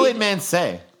does the Kool-Aid Man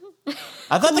say?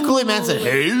 I thought the Kool-Aid Man said,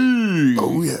 hey.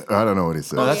 oh yeah, I don't know what he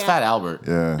said. Oh, that's yeah. Fat Albert.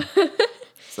 yeah.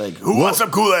 It's like, who wants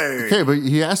some Kool-Aid? Okay, but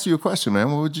he asked you a question,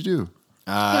 man. What would you do?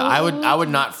 I would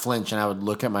not flinch, and I would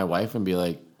look at my wife and be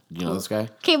like, do you know this guy?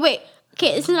 Okay, wait.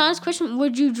 Okay, it's an honest question.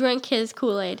 Would you drink his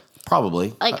Kool-Aid?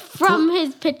 Probably. Like from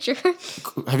his pitcher?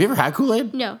 Have you ever had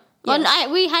Kool-Aid? No. Well,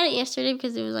 we had it yesterday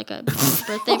because it was like a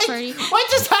birthday party.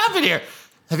 What just happened here?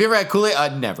 Have you ever had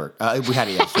Kool-Aid? Never. We had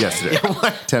it yesterday.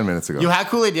 Yesterday, 10 minutes ago. You had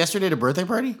Kool-Aid yesterday at a birthday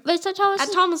party? But it's not Thomas.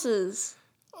 At Thomas's.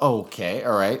 Okay,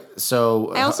 all right.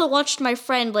 So, I also watched my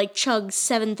friend like chug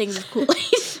 7 things of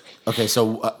Kool-Aid. okay,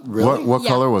 so really? what Yeah.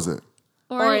 color was it?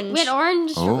 Orange. We had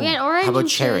orange. Oh. We had orange. How about and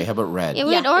cherry? How about red? Yeah,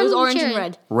 we Yeah, had it orange, was orange cherry. and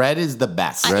red. Red is the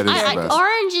best. Red is the best.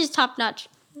 Orange is top notch.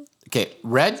 Okay,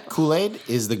 red Kool-Aid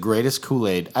is the greatest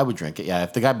Kool-Aid. I would drink it. Yeah,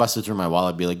 if the guy busted through my wall,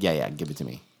 I'd be like, yeah, give it to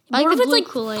me. I What like if the it's blue like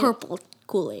Kool-Aid. purple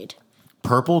Kool-Aid?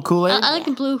 Purple Kool-Aid? I like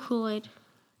the blue Kool-Aid.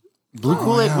 Blue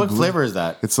Kool-Aid? yeah, What blue. flavor is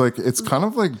that? It's kind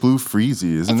of like blue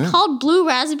freezy, isn't It's it? called blue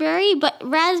raspberry, but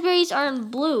raspberries aren't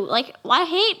blue. Like, I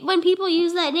hate when people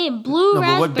use that name. Blue No,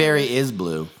 raspberry. but what berry is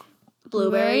blue?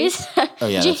 Blueberries. Oh,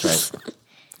 yeah, that's right.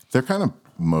 They're kind of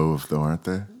mauve, though, aren't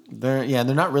they? They're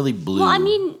not really blue. Well, I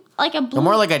mean, like a blue. They're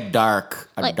more like a dark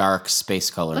Like- space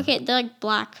color. Okay, they're like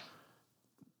black.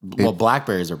 Well,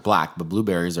 blackberries are black, but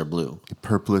blueberries are blue.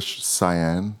 Purplish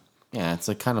cyan. Yeah, it's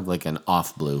like kind of like an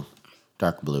off blue,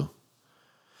 dark blue.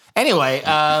 Anyway,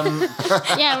 Yeah,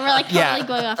 we're like totally Yeah.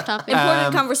 going off topic.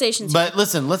 Important conversations. but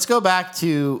listen, let's go back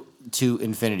to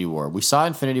Infinity War. We saw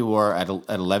Infinity War at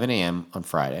 11 a.m. on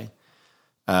Friday.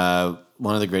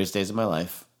 One of the greatest days of my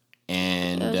life.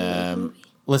 And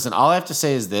listen, all I have to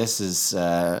say is this: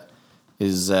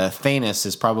 Thanos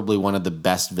is probably one of the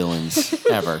best villains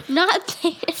ever. Not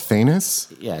Thanos.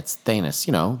 Thanos? Yeah, it's Thanos.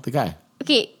 You know, the guy.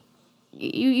 Okay,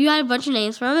 you had a bunch of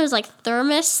names for him. It was like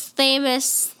Thermos,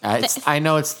 Thamus. I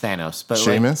know it's Thanos, but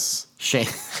Seamus?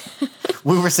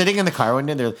 We were sitting in the car one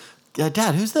day. They're like,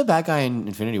 Dad, who's the bad guy in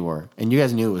Infinity War? And you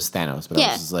guys knew it was Thanos, but I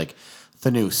Yeah. was just like,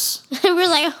 Thanos. We're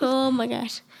like, oh my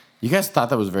gosh. You guys thought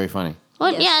that was very funny.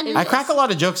 Well, Yes, yeah. I crack a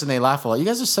lot of jokes and they laugh a lot. You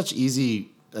guys are such an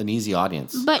easy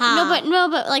audience. But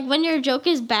like when your joke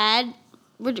is bad,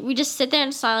 we just sit there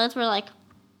in silence. We're like,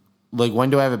 Like, when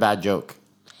do I have a bad joke?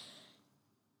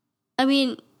 I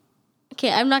mean,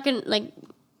 okay, I'm not gonna like,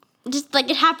 just like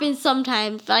it happens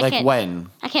sometimes. But Like when?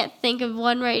 I can't think of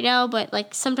one right now. But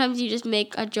like sometimes you just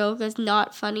make a joke that's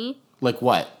not funny. Like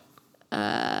what?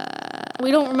 We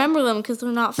don't remember them because they're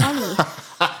not funny.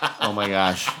 Oh my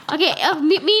gosh. Okay,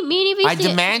 me and Eva. I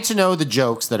demand to know the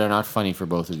jokes that are not funny for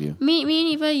both of you. Me and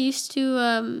Eva used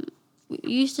to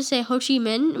we used to say Ho Chi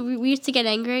Minh. We used to get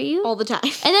angry at you. All the time.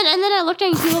 And then I looked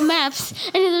on Google Maps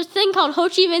and there's a thing called Ho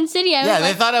Chi Minh City. I was Yeah, they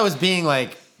like, thought I was being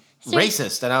like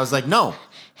racist, and I was like, no.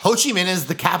 Ho Chi Minh is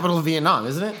the capital of Vietnam,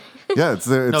 isn't it? Yeah, it's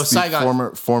the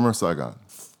Saigon. former Saigon.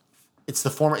 It's the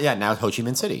former, now Ho Chi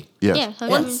Minh City. Yeah. yeah. Ho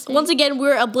Chi Minh City. Once again,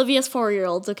 we're oblivious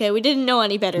 4-year-olds. Okay, we didn't know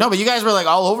any better. No, but you guys were like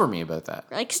all over me about that.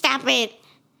 Like, stop it.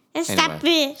 Stop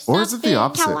Anyway. it. Or is it the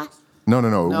opposite? No.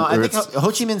 No, I think It's, Ho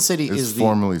Chi Minh City it's is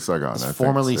formerly Saigon. I think,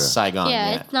 formerly yeah. Saigon.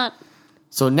 Yeah, it's not.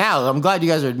 So now I'm glad you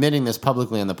guys are admitting this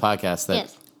publicly on the podcast that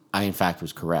Yes. I in fact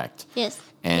was correct, Yes.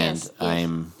 and yes.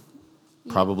 I'm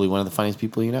probably one of the funniest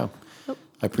people you know.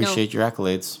 I appreciate your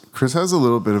accolades. Chris has a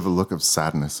little bit of a look of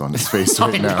sadness on his face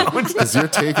right now because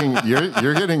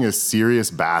you're getting a serious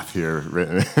bath here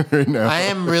right now.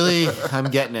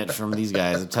 I'm getting it from these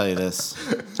guys. I'll tell you this.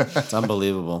 It's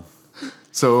unbelievable.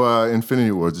 So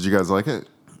Infinity War, did you guys like it?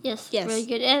 Yes. Yes. Really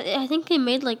good. I think they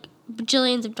made like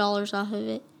bajillions of dollars off of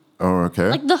it. Oh, okay.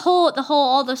 Like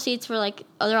all the seats were like,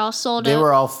 they're all sold out. They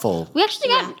were all full. We actually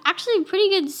got pretty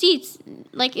good seats.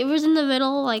 Like it was in the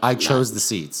middle. Like I chose the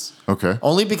seats. Okay.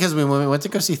 Only because when we went to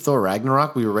go see Thor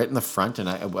Ragnarok, we were right in the front, and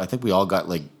I think we all got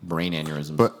like brain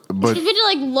aneurysms. But You had to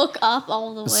like look up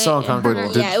all the way. so uncomfortable.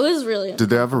 But Yeah, it was really. did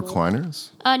they have recliners?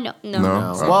 No. No.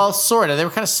 Well, sort of. They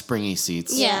were kind of springy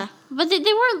seats. Yeah. But they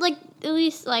weren't like, at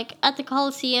least like at the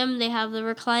Coliseum they have the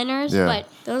recliners. Yeah. But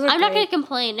Those are I'm not great. gonna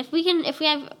complain if we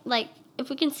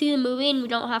can see the movie and we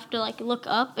don't have to like look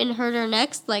up and hurt our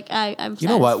necks. Like I'm. You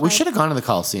know what? We satisfied. should have gone to the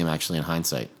Coliseum actually. In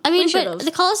hindsight, I mean, We but should've.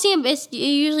 the Coliseum it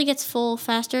usually gets full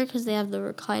faster because they have the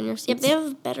recliner seats. Yep, they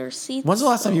have better seats. when's the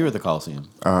last time you were at the Coliseum?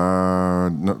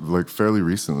 No, like fairly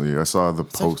recently. I saw The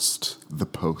Post. The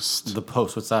Post. The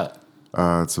Post. What's that?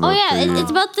 It's about Oh yeah, the,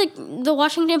 it's about the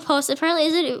Washington Post. Apparently,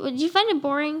 did you find it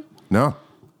boring? no,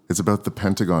 it's about the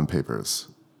Pentagon Papers.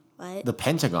 What? The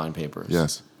Pentagon Papers.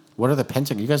 Yes. What are the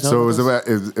Pentagon? You guys know? So it was about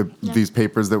about these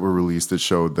papers that were released that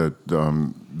showed that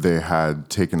they had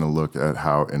taken a look at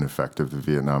how ineffective the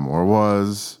Vietnam War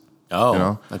was. Oh, You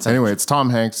know. that's Anyway, it's Tom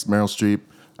Hanks, Meryl Streep.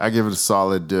 I give it a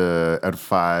solid out of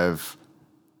 5,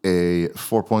 a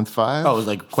 4.5. Oh, it was,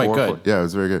 like, quite good. Yeah, it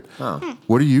was very good. Oh.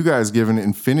 What do you guys give an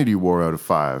Infinity War out of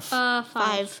 5?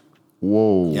 5.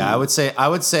 Whoa. Yeah, I would say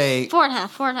 4.5,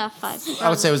 4.5, 5. I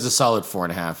would say it was a solid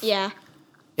 4.5. Yeah.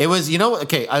 It was,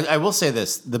 okay, I will say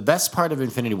this. The best part of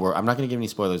Infinity War, I'm not going to give any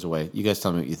spoilers away. You guys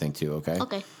tell me what you think too, okay?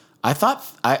 Okay.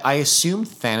 I assumed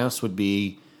Thanos would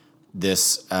be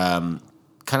this kind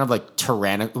of like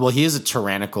tyrannical, well, he is a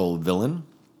tyrannical villain.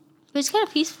 But it's kind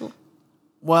of peaceful.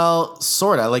 Well,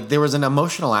 sort of. Like, there was an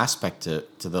emotional aspect to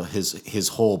his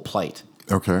whole plight.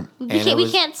 Okay. We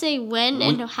can't say when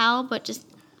and how, but just,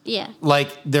 yeah. Like,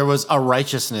 there was a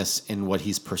righteousness in what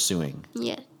he's pursuing.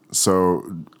 Yeah. So,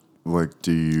 like,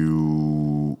 do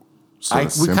you...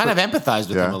 We kind of empathized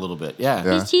with Yeah. him a little bit. Yeah.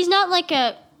 Yeah. He's not like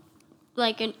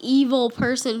an evil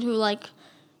person who like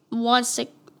wants to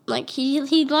like he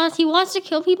wants to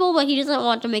kill people, but he doesn't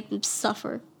want to make them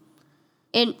suffer.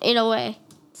 In a way.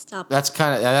 Stop. That's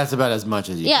about as much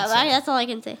as you Yeah, can say. that's all I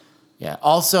can say. Yeah.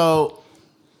 Also,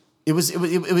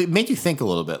 it made you think a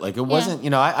little bit. Like, it wasn't,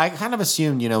 I kind of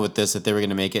assumed, with this that they were going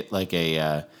to make it like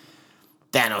a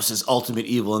Thanos is ultimate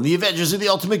evil and the Avengers are the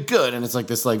ultimate good, and it's like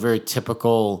this like very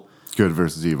typical Good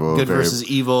versus evil. good versus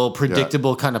evil,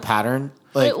 predictable kind of pattern.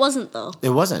 But Like, it wasn't though. It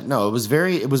wasn't. No, it was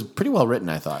pretty well written,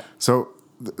 I thought. So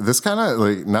this kind of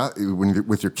like not when you're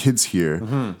with your kids here,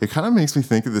 Mm-hmm. it kind of makes me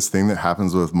think of this thing that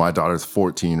happens with my daughter's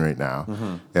 14 right now,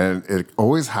 Mm-hmm. and it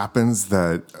always happens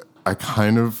that I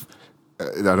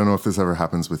don't know if this ever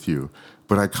happens with you,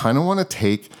 but I kind of want to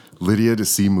take Lydia to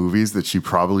see movies that she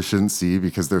probably shouldn't see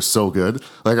because they're so good.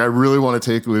 Like, I really want to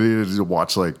take Lydia to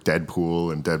watch like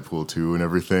Deadpool and Deadpool 2 and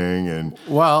everything. And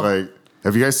Well- like,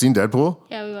 have you guys seen Deadpool?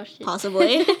 Yeah, we watched it.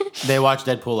 Possibly. They watched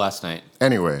Deadpool last night.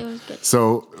 Anyway, was good.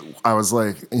 so I was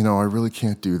like, I really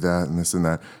can't do that and this and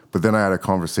that. But then I had a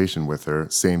conversation with her,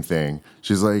 same thing.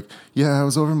 She's like, yeah, I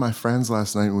was over at my friend's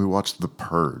last night and we watched The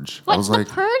Purge. What, I was The like,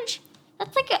 Purge?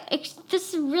 That's like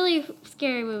this is really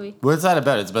scary movie. What's that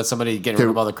about? It's about somebody getting rid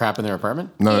of all the crap in their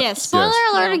apartment? No, Yes. Spoiler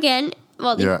yes. alert again.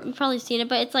 Well, Yeah. you've probably seen it,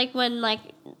 but it's like when like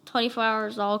 24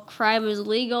 hours all crime is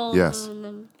legal. Yes. And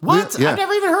then What? Yeah. I've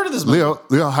never even heard of this movie.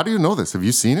 Leo, how do you know this? Have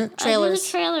you seen it? I do Trailers. the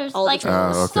trailers. All the Like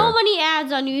trailers. Oh, okay. so many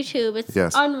ads on YouTube. It's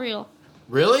Yes. unreal.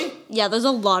 Really? Yeah, there's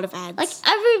a lot of ads. Like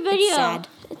every video, sad.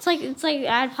 it's like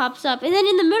ad pops up, and then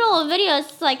in the middle of the video,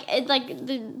 it's like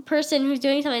the person who's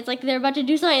doing something. It's like they're about to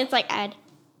do something. It's like ad,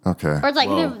 Okay. or it's like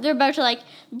Whoa. they're about to like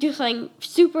do something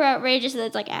super outrageous, and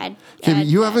it's like ad. Okay, but ad,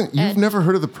 you ad, haven't. You've ad. never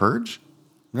heard of The Purge?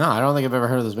 No, I don't think I've ever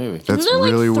heard of this movie. That's there, like,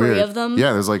 really 3 weird. of them?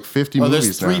 Yeah, there's like 50 Oh, movies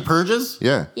there's 3 now. purges?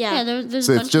 Yeah. Yeah, there's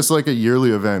So a it's bunch just like a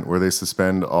yearly event where they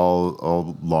suspend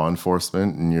all law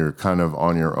enforcement, and you're kind of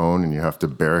on your own, and you have to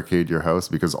barricade your house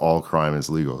because all crime is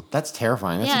legal. That's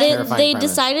terrifying. That's Yeah. a they terrifying premise.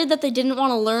 decided that they didn't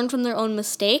want to learn from their own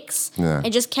mistakes Yeah.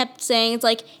 and just kept saying, it's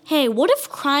like, hey, what if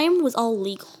crime was all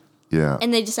legal? Yeah.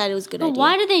 And they decided it was a good But idea.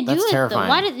 why did they do That's it terrifying. though?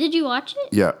 Why did you watch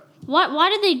it? Yeah. Why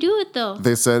did they do it though?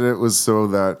 They said it was so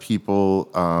that people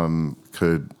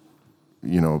could,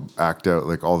 act out,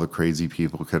 like all the crazy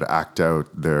people could act out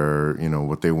their,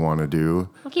 what they want to do.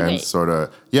 Okay, and but- sort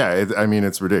of, yeah,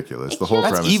 it's ridiculous. The whole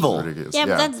That's premise evil. is ridiculous. Yeah,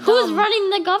 but that's Who's dumb. running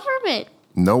the government?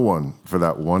 No one for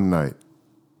that one night.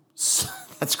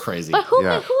 That's crazy. But who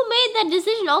Yeah. who made that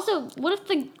decision? Also, what if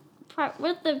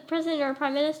the president or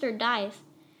prime minister dies?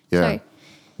 Yeah. Sorry.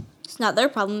 It's not their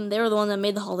problem. They were the one that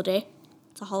made the holiday.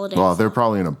 It's a holiday. Well, they're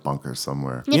probably in a bunker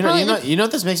somewhere. Yeah, probably You know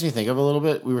what this makes me think of a little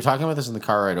bit? We were talking about this in the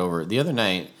car ride over. The other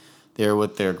night, they were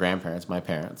with their grandparents, my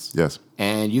parents. Yes.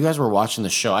 And you guys were watching the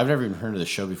show. I've never even heard of the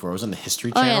show before. It was on the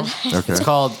History Oh, yeah. Channel. Okay. It's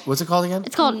called, what's it called again?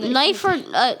 It's called Knife or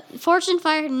Fortune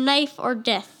Fire, Knife or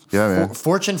Death. Yeah, man.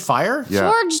 Fortune Fire? Yeah.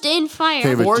 Forged in Fire.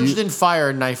 Okay, but Forged in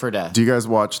Fire, Knife or Death. Do you guys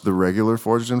watch the regular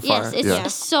Forged in Fire? Yes,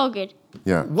 it's so good.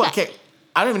 yeah. What? Okay.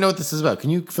 I don't even know what this is about. Can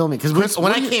you fill me? Because Chris, when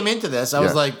what I do you- came into this, I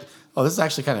was Yeah. like, oh, this is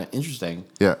actually kind of interesting.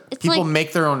 Yeah. It's People like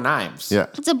make their own knives. Yeah.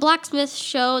 it's a blacksmith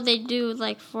show. They do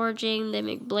like forging. They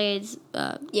make blades.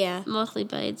 Yeah. Mostly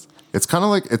blades. It's kind of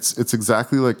like it's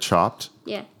exactly like Chopped,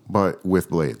 Yeah. but with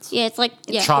blades. Yeah, it's like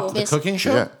yeah. Chopped, the this- cooking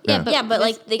show? Yeah. Yeah, Yeah, but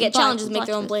like they get black- challenges to make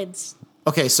their own blacksmith. blades.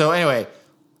 Okay, so anyway,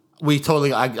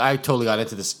 I totally got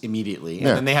into this immediately. And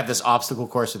Yeah. then they have this obstacle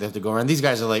course that they have to go around. These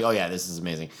guys are like, oh yeah, this is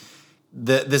amazing.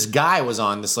 This guy was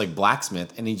on this like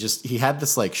blacksmith, and he had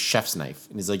this like chef's knife,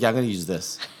 and he's like, yeah, I'm gonna use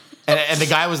this. And the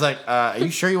guy was like, are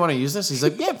you sure you want to use this? He's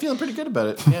like, yeah, I'm feeling pretty good about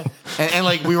it. Yeah. And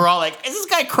like we were all like, is this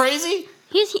guy crazy?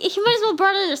 He might as well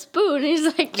brought in a spoon. He's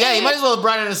like, Yeah, he might as well have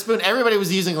brought in a spoon. Everybody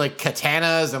was using like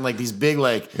katanas and like these big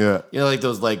like Yeah. like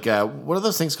those like what are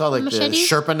those things called, like the Machetes?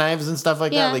 Sherpa knives and stuff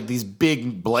like Yeah. that, like these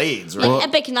big blades, right? Like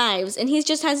epic knives, and he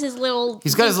just has his little.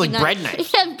 He's got his like dinky bread knife.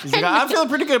 knife. Yeah, He's bread like, I'm knife. feeling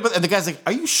pretty good, but and the guy's like,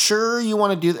 "Are you sure you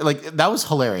want to do that?" Like that was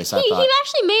hilarious. I He thought.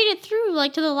 actually made it through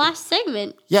like to the last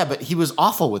segment. Yeah, but he was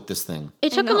awful with this thing. It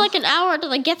took him know. like an hour to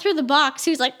like get through the box.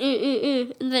 He was like,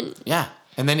 and then Yeah,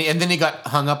 and then he got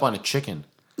hung up on a chicken.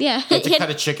 yeah, He had to cut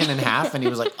a chicken in half, and he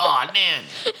was like, "Oh man,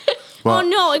 Oh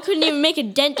no, I couldn't even make a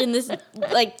dent in this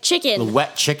like the chicken.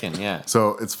 wet chicken." Yeah.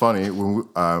 So it's funny when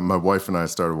my wife and I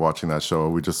started watching that show.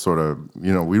 We just sort of,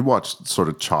 we watched sort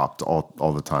of Chopped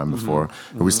all the time before,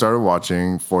 and we started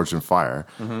watching Forged in Fire,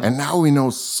 and now we know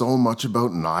so much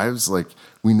about knives. Like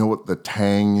we know what the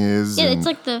tang is. Yeah, and- it's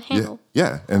like the handle.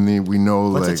 Yeah, and then we know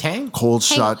What's a like tang? cold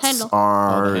Handle, shots handle.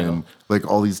 are, Oh, the handle. and like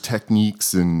all these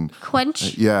techniques and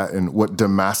Quench. yeah, and what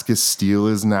Damascus steel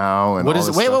is now. And What all is?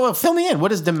 this Wait, stuff. wait, fill me in.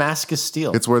 What is Damascus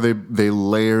steel? It's where they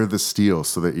layer the steel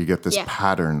so that you get this Yeah.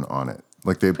 pattern on it.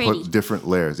 Like they Pretty. put different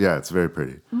layers. Yeah, it's very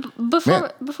pretty.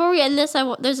 Before we end this, I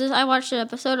watched an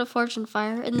episode of Fortune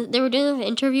Fire, and they were doing an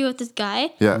interview with this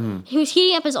guy. Yeah, He was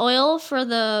heating up his oil for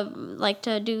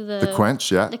to do the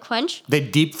quench. Yeah, The quench. They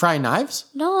deep fry knives?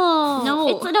 No,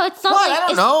 it's not. What? Like, I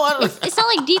don't know. I don't- It's not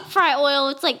like deep fry oil.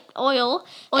 It's like oil.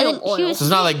 And then Oil. He was, So it's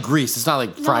not like grease. It's not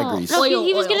like fry no, grease. No, Oil,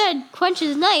 he was oil. gonna quench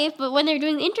his knife, but when they were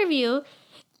doing the interview,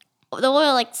 the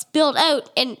oil like spilled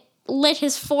out and lit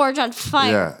his forge on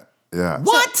fire. yeah.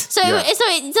 What? So Yeah.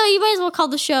 so you might as well call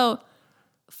the show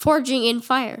 "Forging in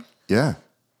Fire." Yeah.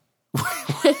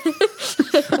 Wait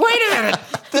a minute.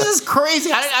 This is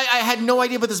crazy. I had no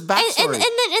idea about this And backstory.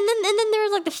 then there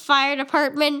was like the fire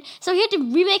department, so he had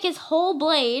to remake his whole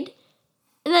blade.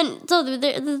 And then so the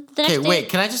next Okay, day, wait.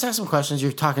 Can I just ask some questions?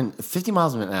 You're talking 50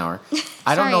 miles an hour.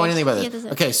 I don't Sorry, know I anything about just this.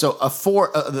 get Okay, so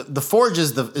the forge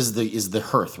is the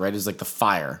hearth, right? Is like the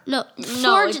fire. No, the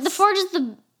forge is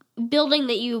the building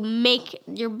that you make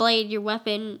your blade, your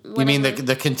weapon. You mean whatever.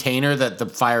 the container that the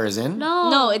fire is in? No,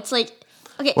 No, it's like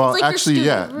Okay, Well, it's like actually,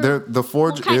 you're stupid. the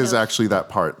forge kind is of. actually that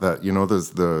part that there's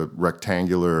the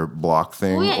rectangular block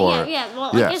thing, Well, or yeah.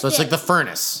 Well, yeah. I guess So it's like the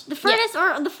furnace. the furnace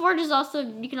or the forge is also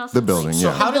you can also The building. So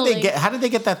Yeah. how did building. how did they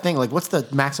get that thing? Like, what's the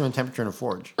maximum temperature in a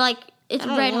forge? like it's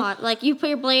don't red know. hot. Like you put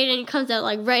your blade and it comes out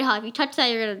like red hot. If you touch that,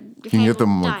 you're gonna your You can hand get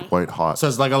them will like die. white hot. So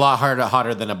it's like a lot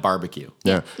hotter than a barbecue.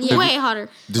 yeah. Way hotter.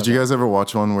 Did you guys ever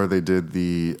watch one where they did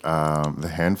the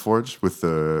hand forge with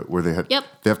the where they had Yep.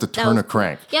 they have to turn a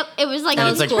crank Yep, it was like And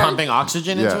it's like cool. pumping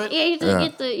oxygen Yeah. into it. Yeah, you have to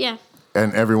Yeah. get the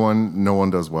and no one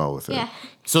does well with it. yeah.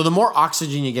 So the more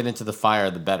oxygen you get into the fire,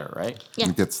 the better, right? Yeah.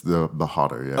 It gets the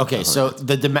hotter. Yeah. Okay, so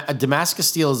the Damascus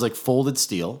steel is like folded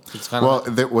steel. It's kind Well,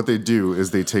 of what they do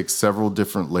is they take several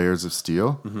different layers of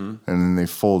steel and then they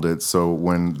fold it. So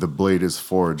when the blade is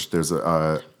forged, there's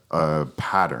a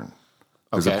pattern.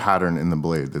 There's Okay. a pattern in the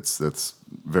blade that's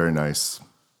very nice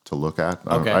to look at.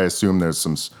 Okay. I assume there's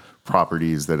some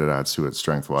properties that it adds to it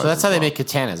strength wise. so that's how they make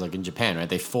katanas, like in Japan, right?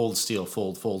 They fold steel,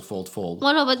 fold.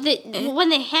 Well, no, but when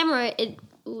they hammer it, it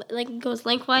like goes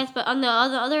lengthwise. But on the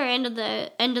other end of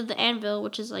the anvil,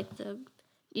 which is like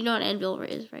you know what an anvil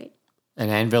is, right? An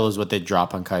anvil is what they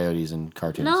drop on coyotes in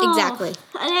cartoons. No, Exactly.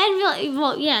 An anvil.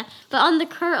 Well, yeah, but on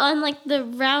on like the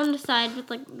round side with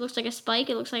like looks like a spike.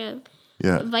 It looks like a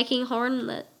Yeah. Viking horn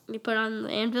that you put on the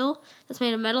anvil that's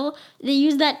made of metal. They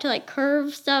use that to like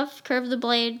curve the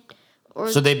blade. Or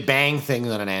So they bang things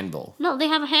on an anvil. no, they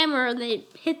have a hammer and they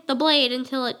hit the blade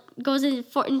until it goes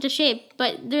into shape.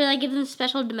 But they're like given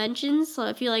special dimensions, so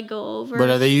if you like go over. But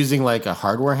are they using like a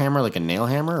hardware hammer, like a nail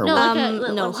hammer? Or no,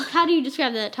 what? No. How do you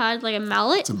describe that, Todd? Like a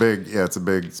mallet? It's a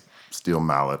big steel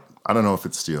mallet. I don't know if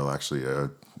it's steel actually.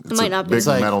 It's might a not be. big It's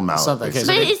like metal mallet. something- okay, But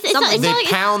so basically. it's not They like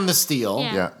pound the steel.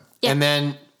 Yeah. Yeah. And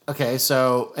then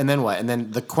and then what? And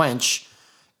then the quench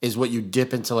is what you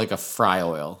dip into like a fry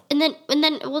oil. and then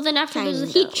after there's a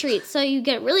Kind heat of. treat, so you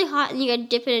get it really hot and you gotta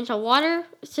dip it into water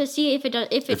to see if it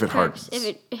If it cracks. hardens. If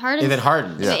it hardens. If it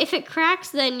hardens. Yeah. If it cracks,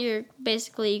 then you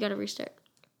gotta restart.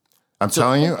 I'm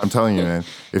telling you, man.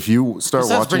 If you start It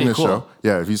sounds watching pretty this cool.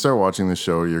 show, if you start watching this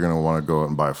show, you're gonna want to go out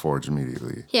and buy a forge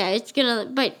immediately. Yeah, it's gonna.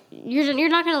 But you're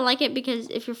not gonna like it because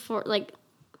if you're like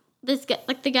this guy,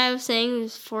 like the guy was saying,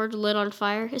 his forge lit on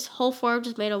fire. His whole forge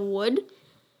is made of wood,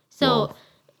 so Whoa.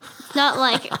 it's not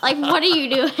like what are you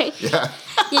doing? Yeah.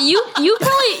 Yeah, you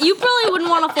probably wouldn't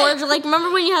want to forge. Like,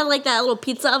 remember when you had like that little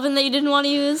pizza oven that you didn't want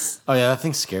to use? Oh yeah, that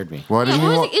thing scared me. Why didn't what you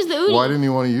was want? it? Is the udi? Why didn't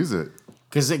you want to use it?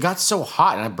 Because it got so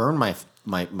hot and I burned my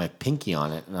pinky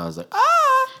on it and I was like,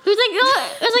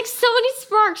 It was like so many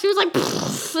sparks. It was like there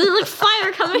was like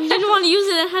fire coming. Didn't want to use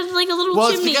it. It had like a little well,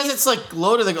 it's chimney. because it's like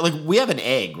loaded. Like we have an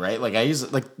egg, right? Like I use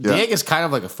it. Like the Yeah. egg is kind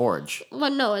of like a forge.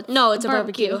 Well, no, it's a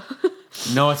barbecue.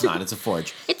 No, it's not. It's a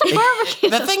forge. It's a barbecue.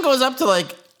 That thing goes up to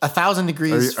like 1,000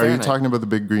 degrees. Are you Fahrenheit. talking about the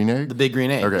big green egg? the big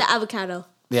green egg? Okay. The avocado.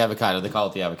 The avocado. They call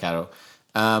it the avocado.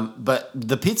 But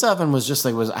the pizza oven was just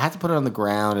like I had to put it on the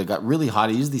ground. It got really hot.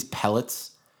 I used these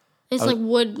pellets. It's like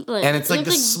wood, And it's like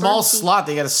looks this small burnt. slot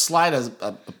that you got to slide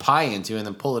a pie into and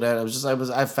then pull it out.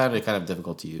 I found it kind of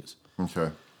difficult to use. Okay.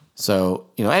 So,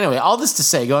 anyway, all this to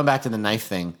say, going back to the knife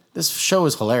thing, this show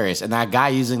is hilarious. And that guy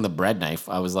using the bread knife,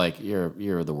 I was like,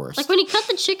 you're the worst. Like when he cut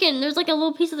the chicken, there's like a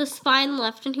little piece of the spine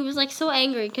left, and he was like so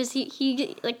angry because he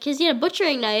had a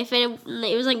butchering knife and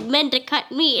it was like meant to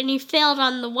cut meat, and he failed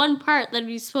on the one part that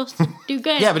he's supposed to do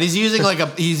good. Yeah, but he's using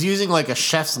like a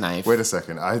chef's knife. Wait a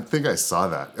second. I think I saw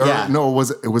that. Or, Yeah. No,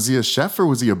 was he a chef or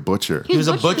was he a butcher? He was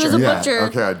a butcher. He was a Yeah. butcher.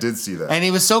 Okay, I did see that. And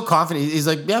he was so confident. He's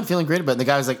like, yeah, I'm feeling great about it. And the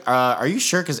guy was like, are you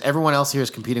sure? Because everyone else here is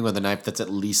competing with a knife that's at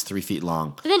least 3 feet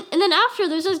long. And then after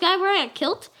there's this guy wearing a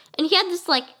kilt, and he had this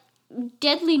like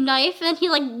deadly knife, and he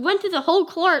like went through the whole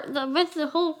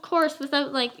course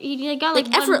without like he got Like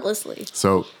like one- effortlessly.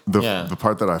 So the Yeah. the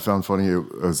part that I found funny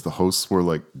was the hosts were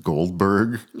like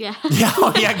Goldberg. Yeah. Yeah,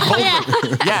 oh, yeah,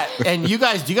 Goldberg. Yeah, and do you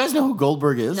guys know who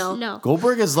Goldberg is? No. No.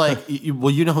 Goldberg is like,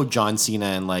 you know who John Cena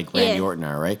and like Randy Yeah. Orton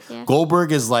are, right? Yeah.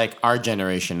 Goldberg is like our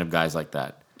generation of guys like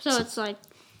that. So it's like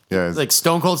Yeah. it's- Like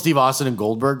Stone Cold Steve Austin and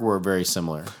Goldberg were very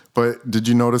similar. But did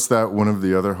you notice that one of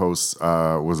the other hosts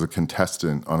was a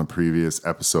contestant on a previous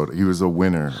episode? He was a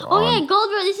winner. oh yeah,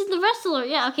 Goldberg. This is the wrestler.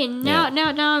 Yeah. Okay. Now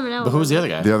But who was the other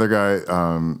guy? The other guy,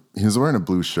 he was wearing a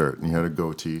blue shirt and he had a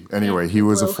goatee. Anyway, he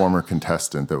was a former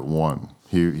contestant that won.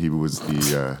 He was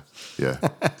the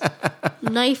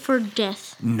Knife or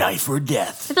death. Knife or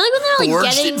death. I feel like when they're like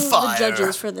Forged getting in the fire.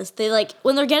 judges for this,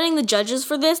 when they're getting the judges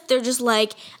for this, they're just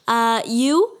like,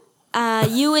 you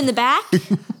in the back,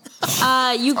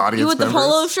 you Audience with the members.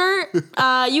 polo shirt,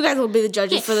 you guys will be the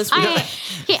judges for this.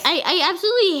 I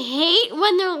absolutely hate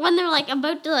when they're like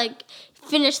about to like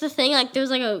finish the thing. Like there was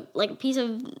like a piece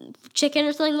of chicken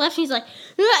or something left. He's like,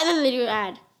 and then they do an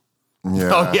ad.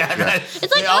 Yeah. Oh yeah,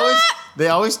 It's like, they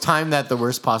always time that the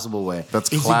worst possible way.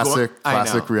 That's Is he going- classic I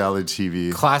know. reality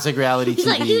TV. Classic reality He's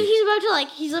TV. like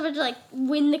he's about to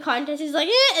win the contest. He's like,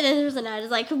 and then there's an ad.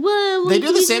 It's like, whoa. They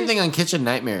do the same thing on Kitchen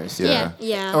Nightmares. Yeah.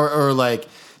 Yeah. Or like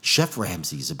Chef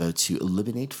Ramsay's about to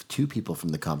eliminate 2 people from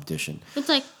the competition. It's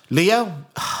like, Leo,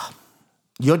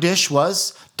 your dish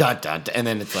was dun dun, dun, and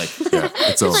then it's like Yeah,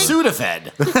 it's over.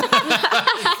 Sudafed.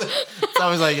 It's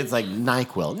always like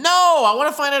NyQuil. No, I want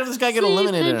to find out if this guy get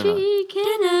eliminated or not.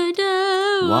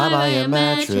 Canada, Why buy a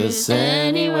mattress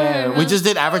anywhere? We just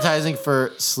did advertising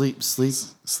for sleep.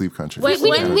 Sleep Country. Wait, We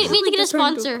when- need to get a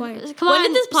sponsor. Come on, When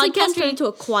did this Sleep podcast Country. turn into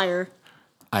a choir?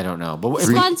 I don't know, but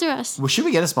Sponsor us. should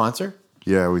we get a sponsor?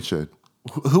 Yeah, we should.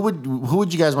 Who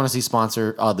would you guys want to see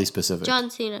sponsor? Oddly specific. John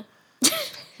Cena.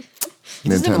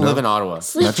 doesn't even live in Nintendo. Ottawa.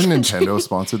 Imagine Nintendo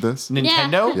sponsored this.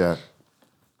 Nintendo. Yeah.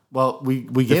 Well, we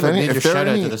gave a major shout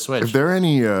out to the Switch. If there are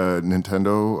any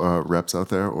Nintendo reps out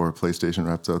there or PlayStation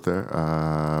reps out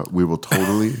there, we will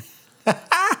totally.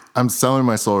 I'm selling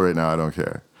my soul right now. I don't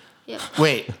care. Yep.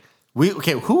 Wait,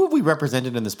 who have we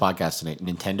represented in this podcast tonight?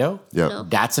 Nintendo. Yep. No.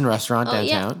 Datsun Restaurant Oh,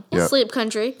 yeah. downtown. Yep. Sleep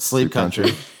Country. Sleep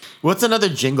Country. What's another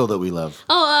jingle that we love?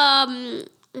 Oh,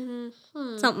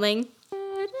 Something.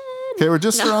 Okay, we're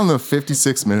just around the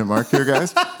 56-minute mark here,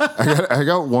 guys. I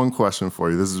got one question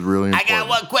for you. This is really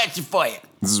important. question for you.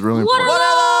 This is really important. What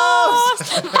are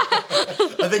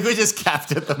those? I think we just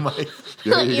capped at the mic.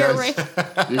 Yeah, you You're guys-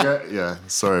 right. yeah,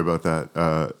 sorry about that.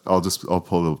 I'll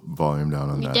pull the volume down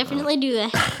on that. Definitely do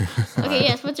that. Okay,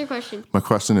 yes. What's your question? My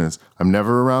question is, I'm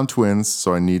never around twins,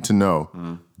 so I need to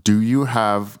know, do you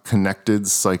have connected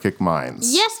psychic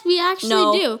minds? Yes, we actually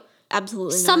No. do.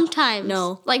 Absolutely not. Sometimes.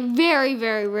 No. Like very,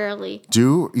 very rarely.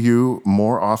 Do you,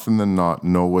 more often than not,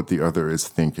 know what the other is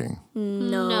thinking?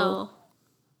 No.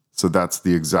 So that's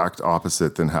the exact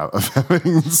opposite than of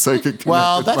having psychic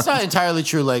Well, connected that's not entirely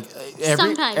true. Like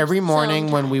Sometimes. every morning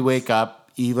when we wake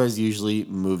up, Eva's usually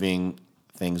moving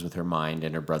things with her mind,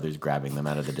 and her brother's grabbing them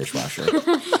out of the dishwasher.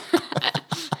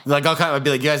 Like I'd be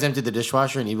like, "You guys emptied the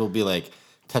dishwasher," and Eva will be like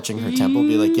touching her temple,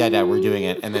 be like, "Yeah, Dad, we're doing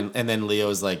it." And then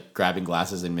Leo's like grabbing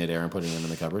glasses in midair and putting them in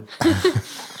the cupboard.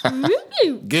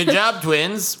 Good job,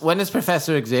 twins. When is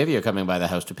Professor Xavier coming by the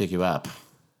house to pick you up?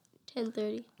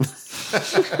 10:30.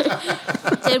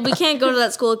 Dude, we can't go to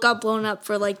that school. It got blown up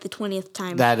for like the 20th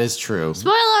time. That is true.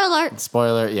 Spoiler alert.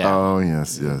 Spoiler, yeah. Oh,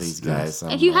 yes. These guys.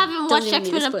 If you haven't watched even need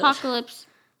to X-Men spoil. Apocalypse,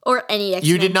 or any X-Men.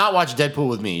 You did not watch Deadpool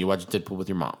with me. You watched Deadpool with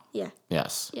your mom. Yeah.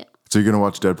 Yes. yeah. So you're going to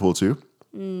watch Deadpool too?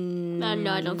 No,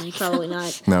 I don't think so. Probably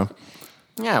not. No?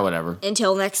 Yeah, whatever.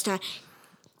 Until next time.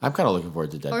 I'm kind of looking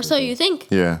forward to Deadpool. Or so too. you think.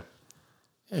 Yeah.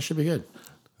 Yeah, it should be good.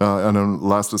 And then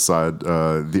last aside,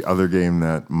 the other game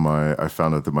that I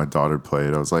found out that my daughter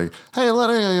played, I was like, "Hey,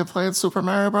 Lydia, are you playing Super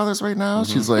Mario Brothers right now?"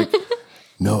 She's like,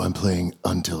 "No, I'm playing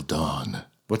Until Dawn."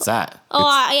 What's that?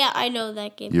 Oh, yeah, I know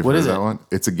that game. You've What heard is of that it? one?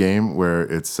 It's a game where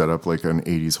it's set up like an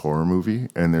 80s horror movie,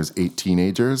 and there's 8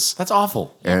 teenagers, That's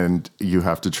awful. and you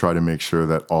have to try to make sure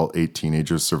that all 8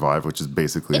 teenagers survive, which is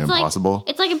basically impossible. Like,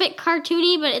 it's like a bit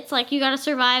cartoony, but it's like you gotta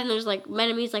survive, and there's like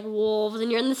enemies like wolves,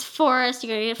 and you're in this forest. You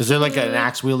gotta get. Is there like food. an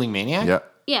axe wielding maniac? Yeah.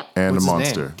 Yeah. And What's a his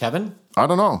monster. name? Kevin? I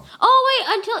don't know. Oh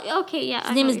wait, until okay, yeah.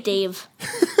 His name is Dave.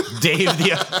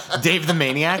 Dave the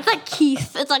maniac? It's like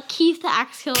Keith. It's like Keith the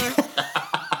axe killer.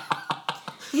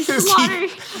 You slaughter.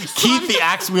 Keith the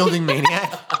axe wielding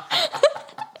maniac?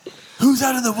 Who's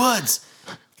out in the woods?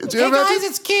 Could you imagine?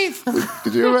 it's Keith.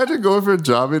 Could you imagine going for a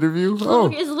job interview? Oh,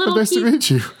 it's little nice to Keith. meet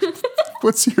you.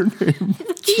 What's your name?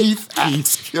 Keith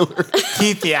Axekiller.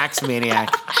 Keith the axe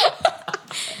maniac.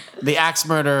 The axe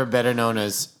murderer, better known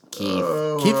as Keith.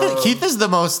 Keith is the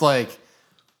most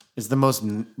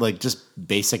just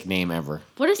basic name ever.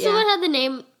 What if someone had the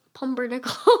name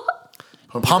Pumpernickel?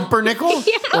 Pumpernickel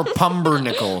or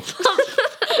Pumbernickel?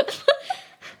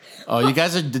 Oh, you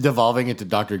guys are devolving into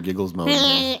Dr. Giggles mode.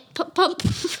 here.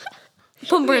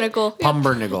 Pumpernickel.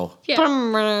 Pumbernickel.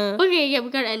 Yeah. Okay, yeah, we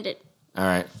gotta end it. All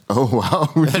right. Oh, wow.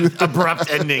 Abrupt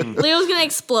ending. Leo's gonna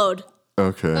explode.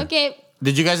 Okay. Okay.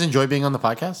 Did you guys enjoy being on the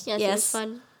podcast? Yes, it was Yes.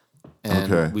 fun.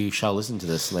 And Okay. we shall listen to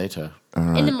this later.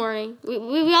 In the morning,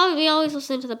 we always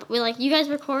listen to you guys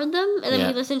record them, and then Yeah.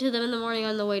 we listen to them in the morning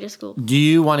on the way to school. Do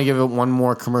you want to give it one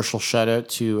more commercial shout out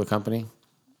to a company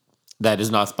that is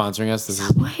not sponsoring us? This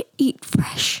is Eat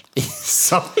fresh.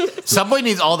 Subway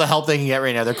needs all the help they can get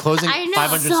right now. They're closing I know.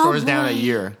 500 stores down a Subway.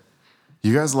 year.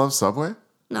 You guys love Subway?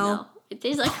 No. It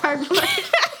tastes like hardwood.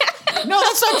 No,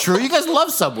 that's not true. You guys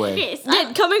love Subway. Okay,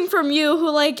 so Coming from you, who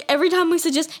like every time we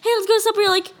suggest, hey, let's go to Subway,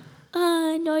 you're like,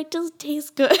 No, it doesn't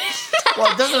taste good.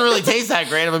 Well, it doesn't really taste that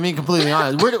great, if I'm being completely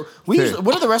honest. What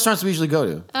are the restaurants we usually go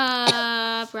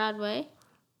to? Broadway.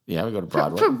 Yeah, we go to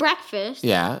Broadway. For breakfast.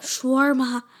 Yeah.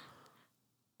 Shawarma.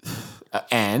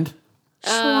 And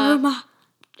Shawarma.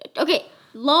 Okay,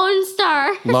 Lone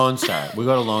Star. Lone Star. We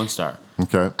go to Lone Star.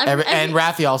 Okay. And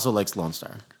Rafi also likes Lone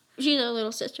Star. She's our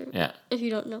little sister. Yeah. If you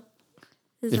don't know.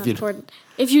 This is If not you- important.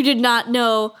 If you did not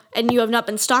know and you have not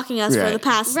been stalking us for Right. the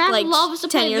past Raph like loves to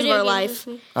 10 play years of video our games life.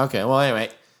 with me. Okay. Well, anyway,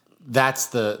 that's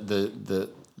the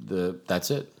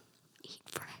that's it.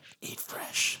 Eat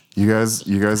fresh. You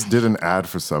guys did an ad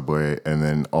for Subway, and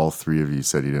then all three of you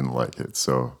said you didn't like it.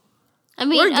 So I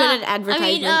mean, We're good at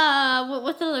advertisement. I mean,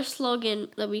 what's the other slogan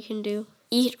that we can do?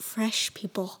 Eat fresh,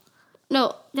 people.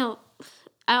 No.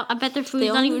 I bet their food's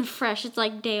Stale? not even fresh. It's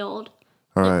like day old.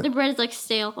 all right. The bread is like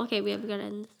stale. Okay, we have got to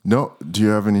end this. No, do you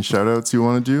have any shout outs you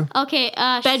want to do? Okay,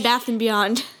 Bed Bath and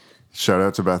Beyond. Shout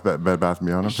out to Bed Bath &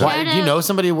 Beyond. Okay. Why, Shout do you out- know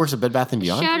somebody who works at Bed Bath &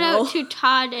 Beyond? shout out to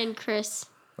Todd and Chris.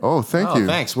 Oh, thank Oh, you.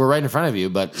 thanks. We're right in front of you,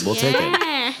 but we'll take it.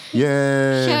 Yeah.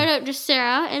 Yay. Shout out to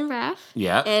Sarah and Raph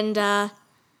Yeah. And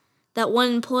that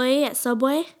one employee at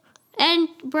Subway. and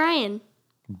Brian.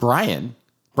 Brian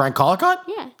Collicott?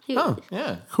 Yeah. Oh,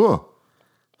 yeah. Cool.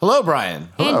 Hello, Brian.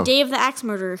 Hello. And Dave the Axe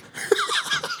Murderer.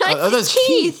 Oh, that's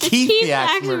Keith. Keith the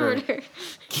Axe Murderer. Murderer.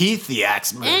 Keith the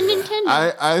Axe Murderer. And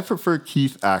Nintendo. I prefer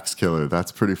Keith Axekiller.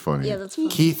 That's pretty funny. Yeah, that's fun.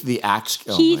 Keith the Axe.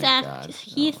 Oh Keith my God.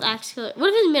 Axekiller. What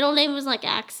if his middle name was like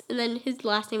Axe and then his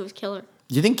last name was Killer?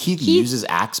 Do you think Keith uses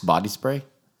Axe body spray?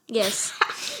 Yes.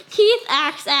 Keith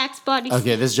Axe body.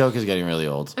 Okay, this joke is getting really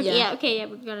old. Okay, Yeah. yeah,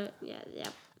 we gotta, yeah.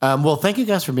 Well, thank you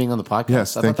guys for being on the podcast.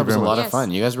 Yes, I thank thought that you was a very lot much. of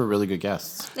fun. You guys were really good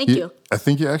guests. Thank you. I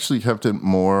think you actually kept it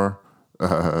more,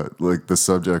 like the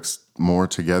subjects more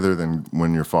together than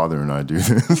when your father and I do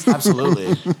this.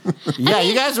 Absolutely. You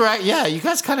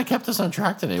guys kind of kept us on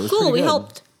track today. It was Cool, pretty we good.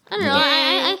 helped. I don't know.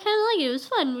 I kind of like it. It was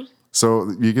fun.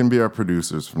 So you can be our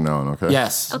producers from now on, okay?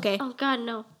 Yes. Okay. Oh God,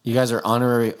 no. You guys are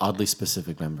honorary, oddly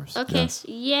specific members. Okay. Yes.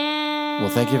 Yeah. Well,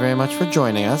 thank you very much for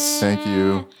joining us. Thank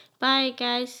you. Bye,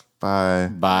 guys. Bye.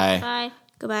 Bye. Bye.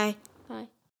 Goodbye.